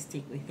I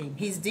stick with him.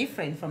 He's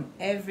different from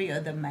every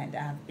other man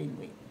that I've been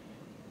with.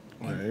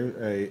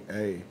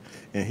 Hey,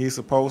 and he's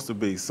supposed to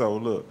be. So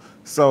look,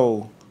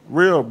 so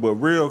real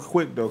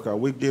quick though, cause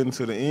we're getting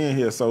to the end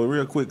here. So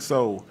real quick,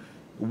 so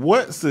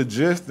what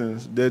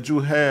suggestions that you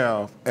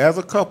have as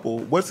a couple?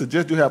 What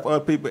suggestions you have for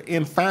other people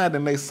in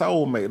finding their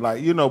soulmate?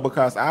 Like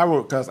because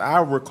I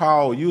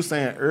recall you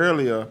saying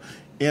earlier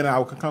in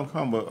our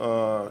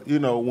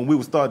when we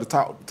were starting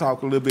to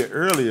talk a little bit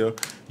earlier,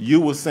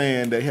 you were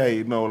saying that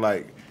hey,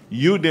 like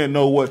you didn't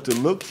know what to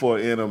look for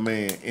in a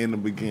man in the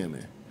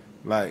beginning.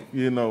 Like,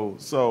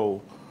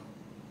 so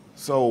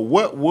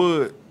what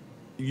would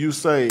you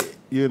say,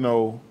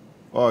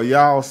 or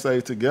y'all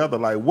say together,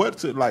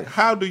 like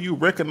how do you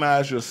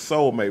recognize your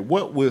soulmate?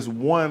 What was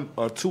one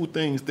or two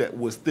things that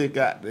would stick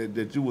out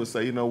that you would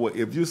say,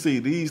 if you see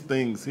these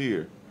things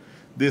here,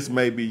 this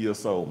may be your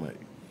soulmate?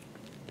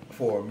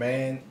 For a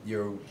man,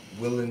 your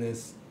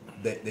willingness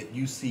that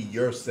you see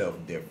yourself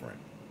different,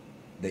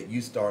 that you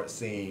start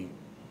seeing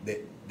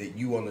that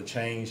you want to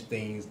change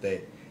things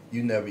that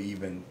you never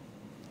even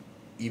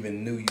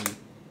knew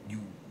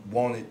you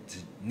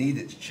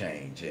needed to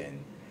change,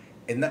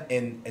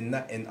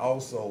 and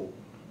also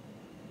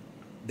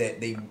that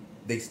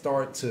they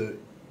start to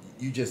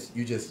you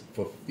just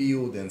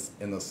fulfilled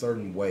in a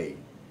certain way,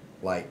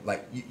 like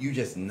you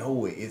just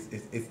know it.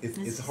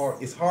 It's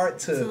hard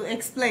to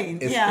explain.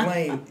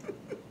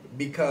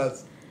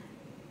 Because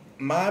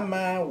my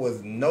mind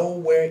was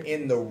nowhere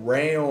in the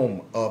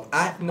realm of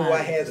I knew I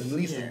had at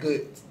least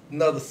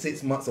another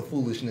 6 months of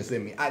foolishness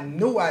in me. I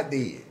knew I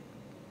did.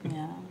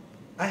 Yeah.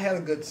 I had a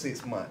good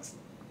 6 months.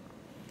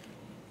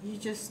 You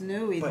just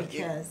knew it But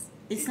because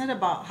it's not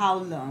about how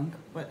long,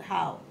 but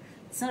how.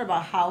 It's not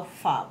about how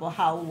far, but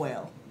how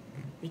well.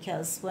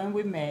 Because when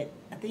we met,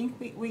 I think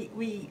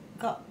we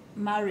got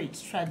married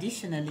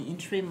traditionally in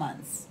 3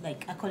 months,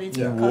 like according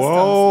to the customs.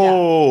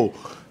 Whoa!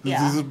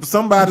 Yeah.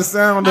 Somebody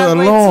sound the And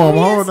alarm.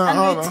 we're Hold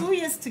on. 2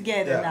 years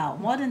together Yeah. now,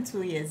 more than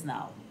 2 years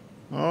now.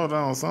 Hold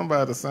on.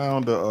 Somebody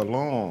sound the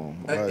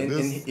alarm. Like And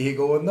this. here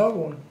go another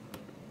one.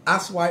 I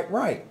swipe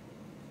right.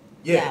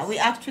 Yes. Yeah, we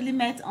actually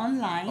met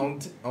online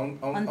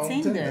on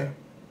Tinder.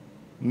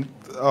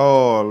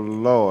 Oh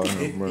Lord.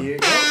 have mercy. Here you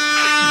go.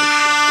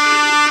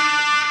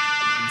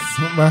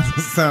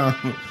 Somebody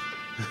sound.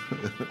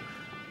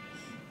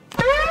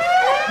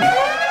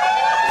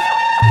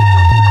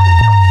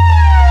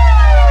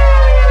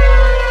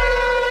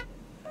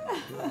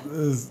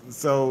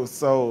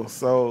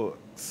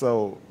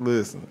 So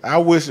listen, I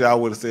wish y'all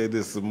would have said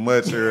this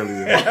much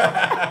earlier.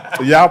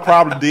 Y'all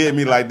probably did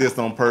me like this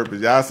on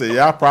purpose.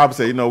 Y'all probably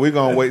said, we're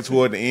gonna wait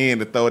toward the end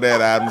to throw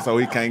that at him so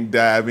he can't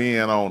dive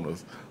in on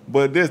us.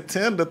 But this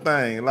Tinder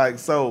thing,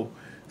 because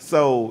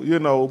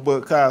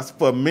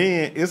for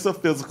men, it's a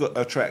physical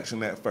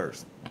attraction at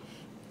first.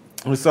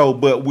 So,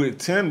 but with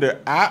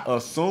Tinder, I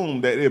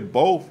assume that in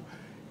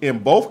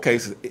both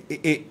cases,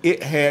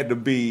 it had to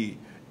be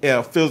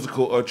a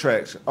physical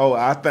attraction. Oh,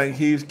 I think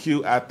he's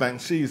cute. I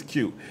think she's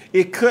cute.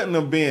 It couldn't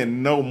have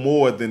been no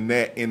more than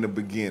that in the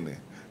beginning.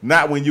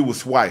 Not when you were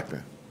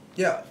swiping.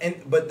 Yeah,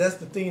 but that's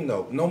the thing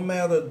though. No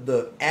matter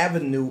the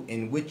avenue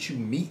in which you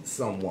meet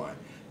someone,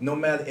 no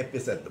matter if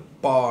it's at the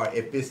bar,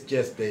 if it's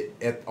just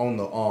on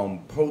the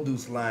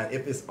produce line,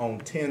 if it's on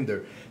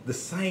Tinder, the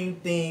same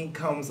thing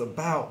comes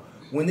about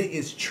when it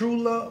is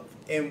true love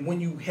and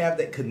when you have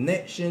that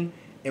connection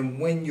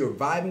and when you're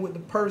vibing with the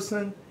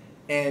person.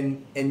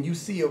 and you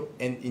see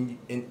and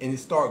it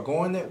start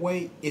going that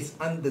way, it's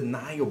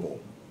undeniable.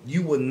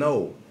 You will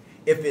know.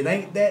 If it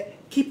ain't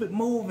that, keep it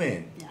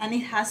moving. And it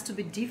has to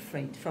be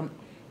different from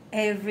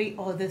every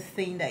other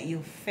thing that you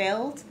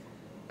felt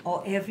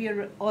or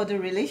every other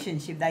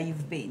relationship that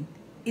you've been.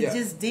 It's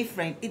just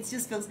different. It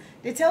just feels.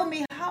 They tell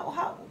me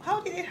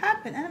how did it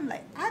happen, and I'm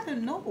like, I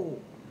don't know.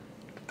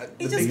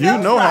 It just You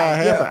felt know right.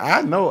 how it happened.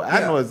 I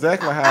know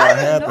exactly how it I don't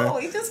happened. know.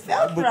 It just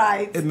felt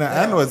right. And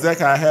I know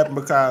exactly how it happened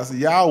because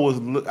y'all was.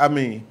 I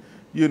mean,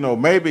 you know,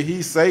 maybe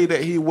he say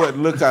that he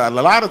wasn't looking. A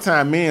lot of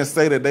time men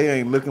say that they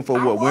ain't looking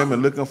for what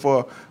women looking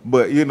for.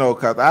 But you know,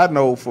 because I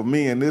know for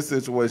me in this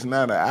situation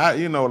now that I,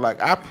 you know,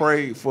 like I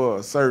prayed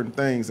for certain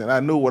things and I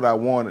knew what I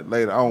wanted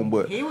later on.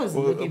 But He was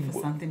looking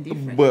for something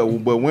different.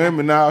 But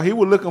women now, he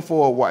was looking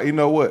for a wife. You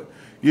know what?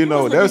 You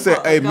know, was they'll looking say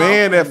for a a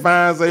man that girlfriend.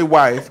 finds a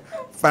wife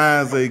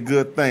finds a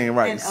good thing,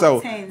 right? And So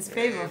obtains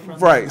favor from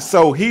right, them.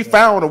 so he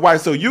found a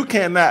wife. So you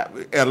cannot.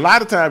 A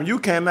lot of times you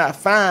cannot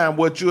find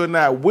what you're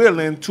not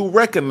willing to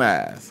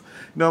recognize.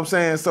 You know what I'm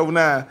saying? So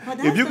now, But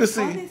that's if you the can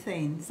funny see,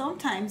 thing.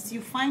 Sometimes you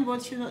find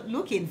what you're not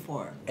looking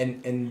for. But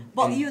And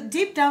you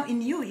deep down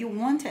in you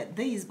wanted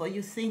this, but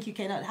you think you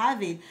cannot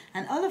have it,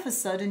 and all of a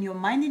sudden you're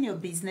minding your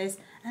business,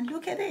 and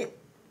look at it.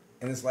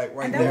 and it's like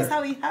right And that there. was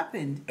how it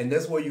happened. And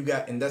that's where you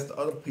got, and that's the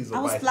other piece of I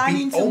was advice.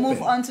 planning Be to move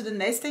open. on to the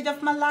next stage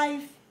of my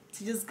life,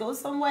 to just go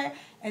somewhere,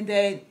 and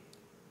then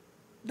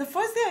the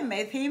first day I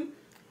met him,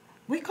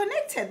 we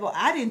connected, but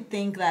I didn't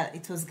think that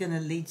it was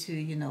gonna lead to,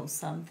 you know,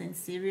 something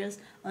serious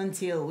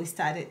until we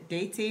started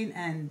dating,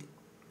 and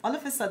all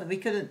of a sudden we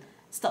couldn't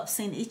stop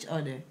seeing each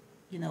other.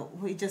 You know,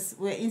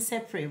 we're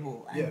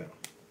inseparable. And Yeah.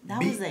 that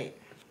Be- was it.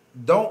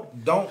 Don't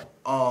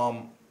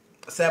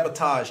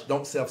sabotage.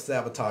 Don't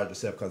self-sabotage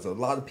yourself, because a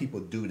lot of people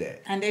do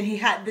that. And then he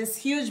had these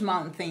huge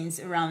mountains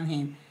around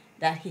him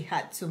that he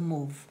had to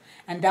move,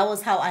 and that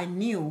was how I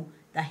knew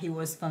that he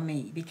was for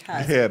me,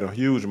 because he had a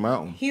huge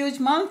mountain. huge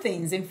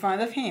mountains in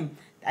front of him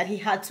that he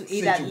had to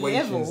either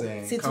level,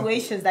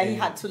 situations that he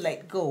had to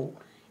let go,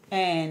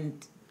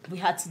 and we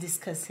had to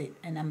discuss it.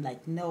 And I'm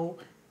like, no,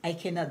 I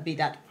cannot be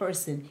that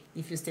person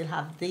if you still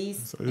have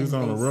these. So he was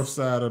on the rough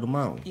side of the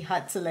mountain. You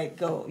had to let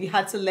go. You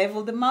had to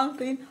level the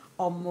mountain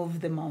or move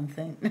the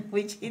mountain,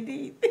 which he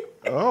did.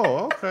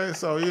 Oh, okay.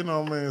 So you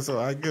know what I mean. So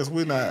I guess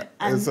we're not.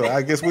 So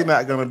I guess we're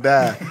not gonna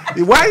die.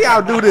 Why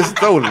y'all do this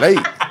so late?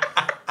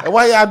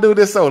 Why y'all do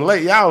this so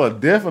late? Y'all are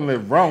definitely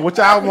wrong. What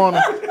y'all want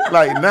to,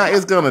 like, now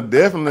it's going to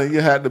definitely,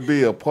 you have to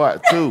be a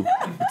part two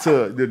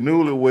to the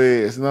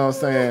newlyweds, you know what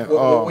I'm saying?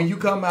 Well, when you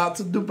come out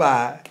to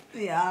Dubai,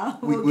 Yeah,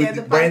 we'll get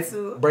the brand, part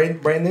two.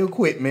 brand new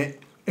equipment.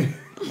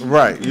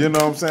 Right, you know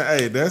what I'm saying?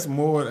 Hey, that's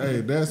more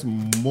than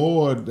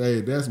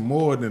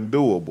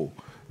doable.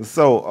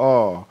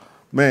 So,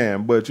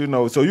 man, but you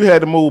know, so you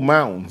had to move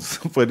mountains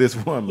for this He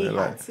woman.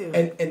 had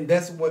to. And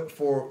that's what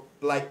for,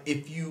 like,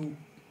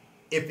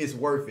 if it's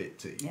worth it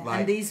to you. Yeah, Like,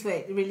 and these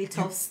were really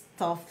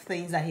tough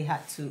things that he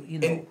had to, you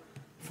know, And-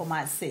 for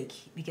my sake,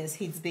 because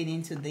he's been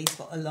into this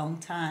for a long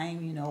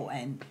time, you know,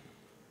 and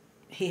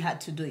he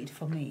had to do it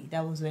for me.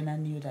 That was when I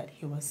knew that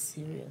he was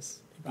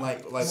serious.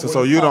 like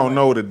So you don't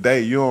know the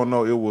day. You don't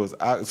know it was.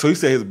 So he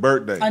said his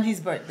birthday. On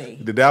his birthday.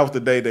 That was the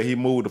day that he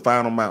moved the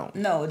final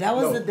mountain. No, that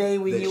was No, the day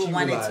when that you she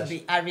wanted realized. to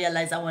be. I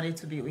realized I wanted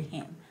to be with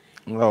him.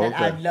 Oh, That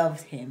I okay.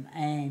 loved him,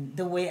 and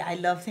the way I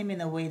loved him in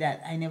a way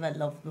that I never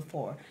loved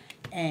before.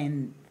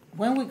 And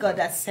when we got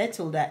that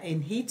settled,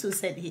 and he too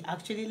said he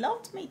actually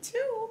loved me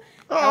too.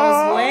 That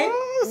was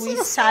when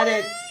we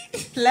started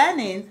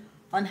planning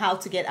on how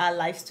to get our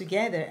lives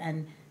together,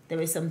 and there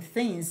were some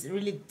things,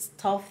 really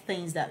tough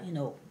things that, you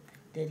know,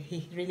 that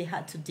he really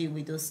had to deal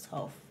with those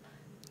stuff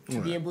to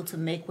be able to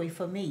make way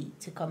for me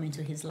to come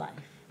into his life.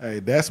 Hey,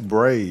 that's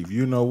brave.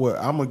 You know what?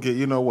 I'm gonna get.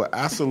 You know what?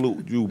 I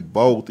salute you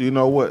both. You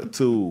know what?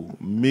 To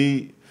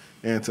meet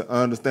and to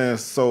understand.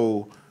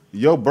 So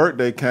your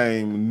birthday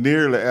came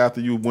nearly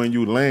after when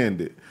you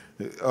landed.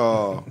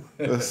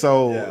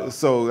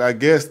 So I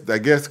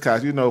guess,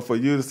 cause you know, for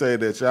you to say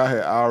that y'all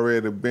had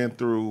already been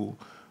through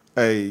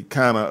a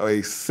kind of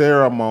a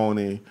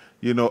ceremony,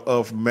 you know,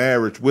 of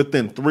marriage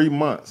within 3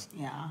 months.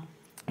 Yeah.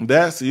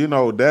 That's you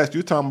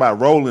talking about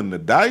rolling the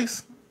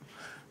dice.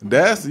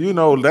 That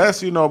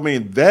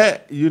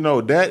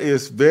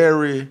is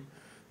very,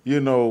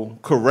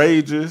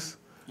 courageous,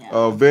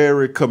 Yeah.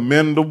 very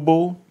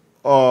commendable.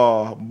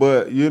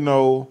 But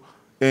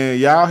and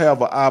y'all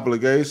have an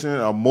obligation,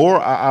 a more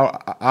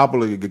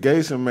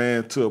obligation,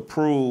 man, to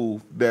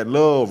prove that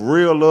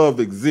real love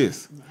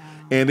exists,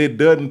 and it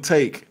doesn't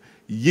take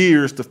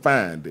years to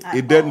find it.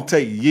 It doesn't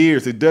take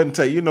years. It doesn't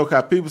take,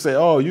 how people say,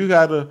 oh, you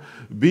got to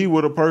be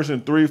with a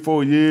person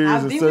 3-4 years.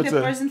 I've and been such with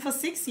a person for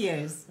 6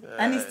 years,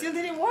 and it still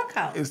didn't work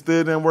out. It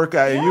still didn't work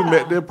out. And you Yeah.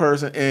 met that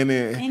person and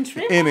In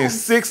 3 in months.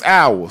 6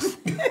 hours.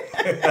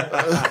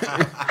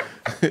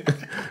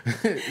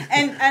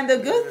 And the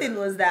good thing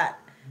was that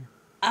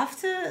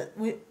after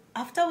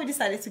we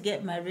decided to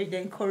get married,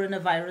 then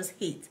coronavirus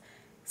hit.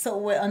 So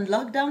we're on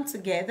lockdown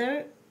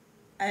together,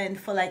 and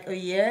for like a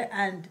year,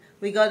 and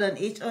we got on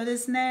each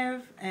other's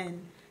nerve,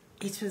 and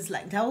it was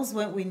like that was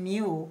when we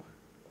knew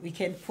we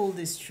can pull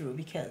this through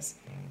because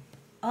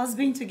us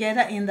being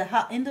together in the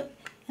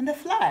in the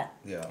flat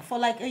for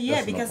like a year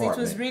That's an because it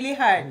was apartment. really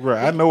hard.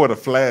 Right, I know what a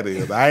flat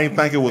is. I ain't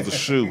think it was a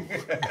shoe.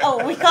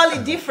 Oh, we call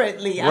it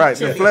differently. Right,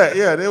 Actually. the flat.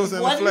 Yeah, they was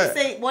in What the do you flat.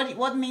 say?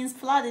 What means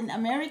flat in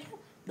America?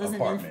 Doesn't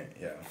Apartment,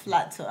 mean yeah.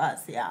 flat to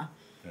us. Yeah.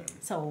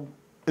 So.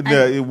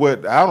 Yeah,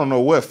 what I don't know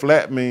what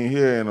flat mean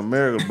here in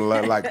America,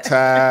 but like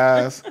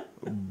ties,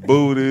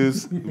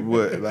 booties,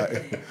 what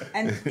like.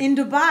 And in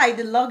Dubai,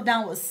 the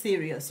lockdown was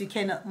serious. You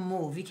cannot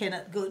move. You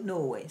cannot go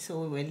nowhere.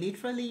 So we were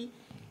literally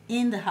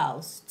in the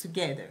house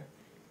together.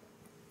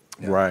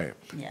 Right.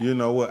 Yeah. You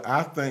know what?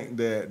 I think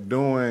that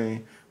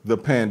during the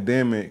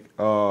pandemic,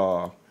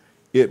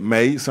 it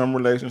made some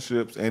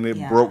relationships and it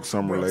Yeah, broke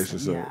some broke some,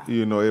 relationships. yeah.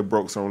 You know, it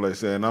broke some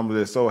relationships. And I'm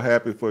just so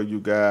happy for you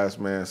guys,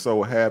 man.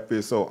 So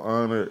happy, so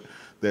honored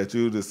that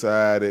you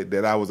decided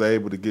that I was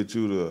able to get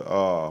you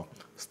to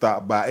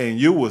stop by. And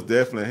you was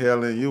definitely,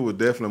 Helen, you were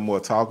definitely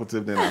more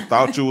talkative than I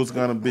thought you was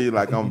going to be.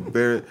 Like, I'm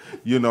very,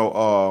 you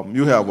know,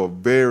 you have a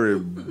very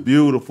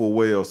beautiful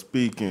way of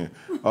speaking.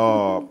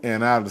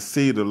 And I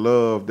see the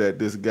love that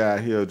this guy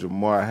here,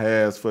 Jamar,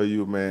 has for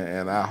you, man.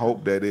 And I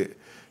hope that it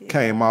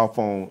came off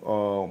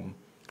on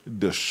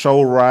the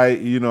show right,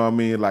 you know what I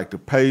mean? Like the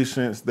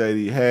patience that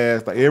he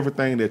has, like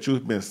everything that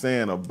you've been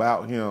saying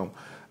about him.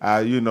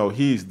 You know,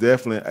 he's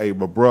definitely a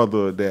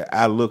brother that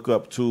I look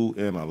up to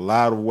in a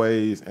lot of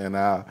ways. And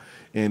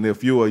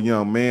if you're a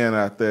young man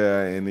out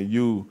there and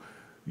you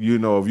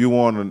know, if you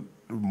want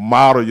to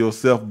model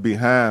yourself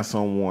behind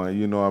someone,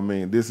 you know what I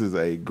mean? This is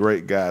a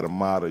great guy to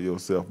model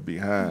yourself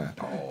behind.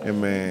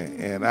 And man,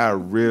 and I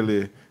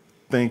really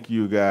thank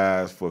you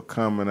guys for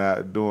coming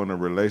out doing the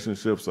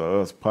Relationships of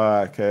Us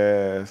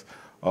podcast.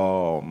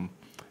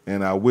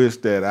 And I wish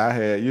that I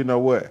had, you know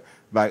what?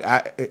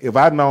 Like if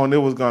I'd known it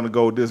was gonna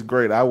go this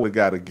great, I would have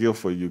got a gift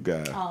for you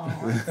guys.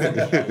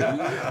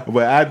 Oh,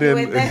 But I you were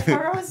didn't. there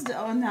for us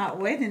on our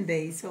wedding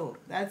day, so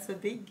that's a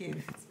big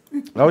gift.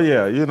 Oh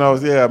yeah, you know,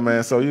 yeah,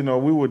 man. So you know,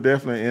 we were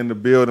definitely in the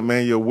building,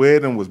 man. Your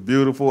wedding was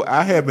beautiful.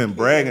 I have been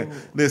bragging.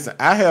 Listen,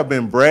 I have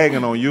been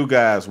bragging on you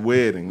guys'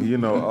 wedding. You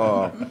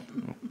know,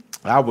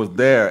 I was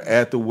there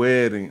at the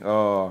wedding,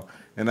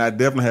 and I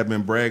definitely have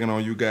been bragging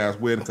on you guys'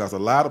 wedding because a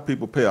lot of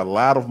people pay a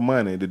lot of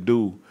money to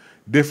do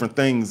different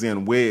things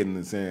in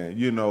weddings, and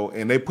you know,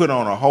 and they put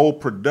on a whole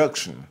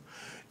production.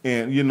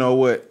 And you know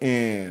what?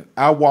 And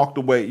I walked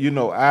away. You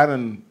know, I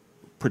done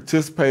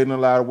participate in a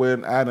lot of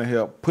weddings. I done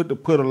help put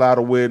a lot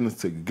of weddings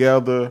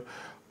together.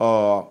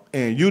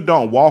 And you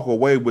don't walk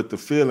away with the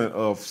feeling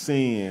of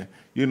seeing,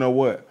 you know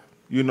what?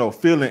 You know,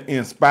 feeling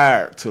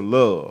inspired to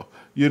love.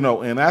 You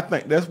know, and I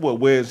think that's what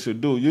weddings should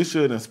do. You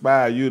should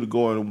inspire you to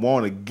go and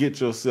want to get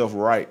yourself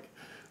right,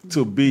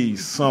 to be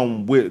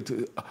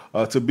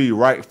to be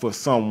right for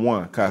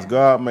someone. Cause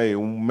God made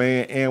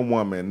man and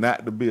woman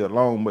not to be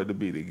alone, but to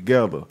be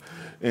together.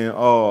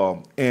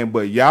 And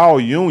but y'all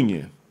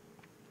union,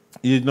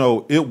 you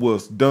know, it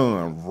was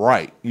done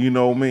right. You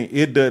know what I mean?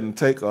 It doesn't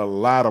take a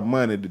lot of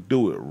money to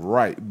do it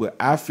right, but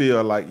I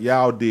feel like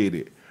y'all did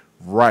it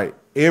right.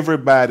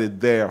 Everybody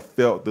there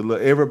felt the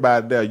love.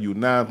 Everybody there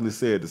unanimously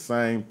said the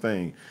same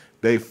thing.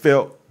 They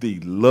felt the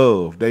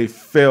love. They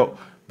felt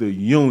the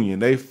union.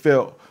 They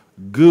felt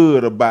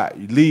good about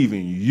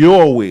leaving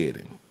your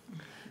wedding.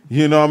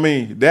 You know what I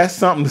mean? That's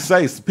something to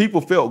say. People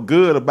felt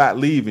good about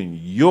leaving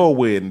your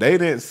wedding. They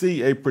didn't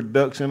see a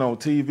production on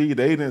TV.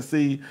 They didn't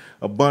see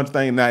a bunch of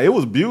things. Now, it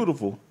was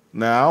beautiful.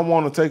 Now, I don't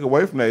want to take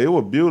away from that. It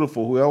was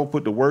beautiful. Whoever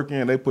put the work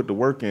in, they put the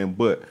work in.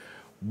 But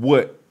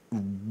what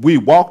we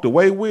walked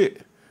away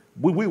with,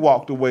 we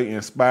walked away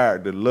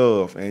inspired to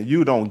love. And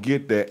you don't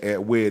get that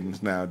at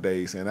weddings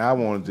nowadays. And I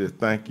want to just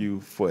thank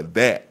you for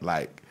that.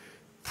 Like,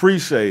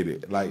 appreciate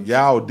it. Like,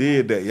 y'all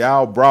did that.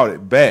 Y'all brought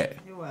it back.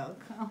 You're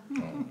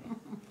welcome.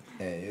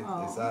 And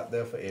it's out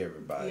there for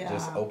everybody. Yeah.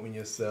 Just open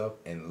yourself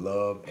and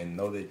love and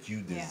know that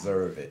you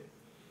deserve it.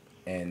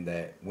 And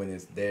that when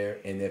it's there,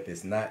 and if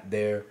it's not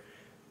there,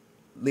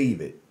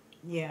 leave it.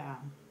 Yeah.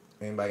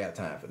 Anybody got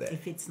time for that?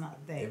 If it's not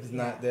there. If it's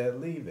not there,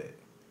 leave it.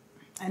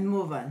 And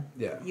move on.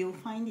 Yeah. You'll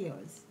find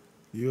yours.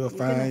 You'll You're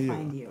find gonna you.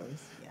 find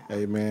yours. Yeah.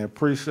 Hey, man,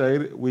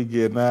 appreciate it. We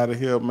getting out of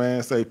here,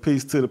 man. Say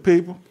peace to the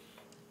people.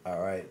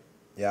 All right.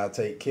 Y'all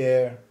take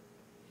care.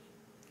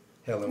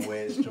 Helen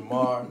Wedge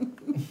Jamar.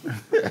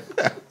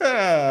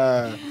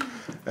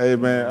 Hey,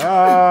 man.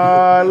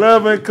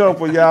 Loving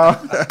couple, y'all.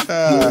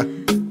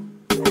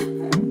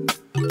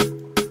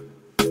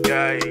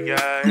 Yeah,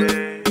 yeah,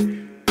 hey.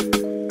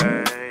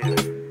 Hey.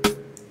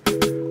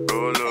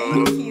 Roll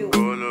Thank you.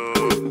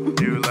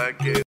 up, you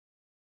like it.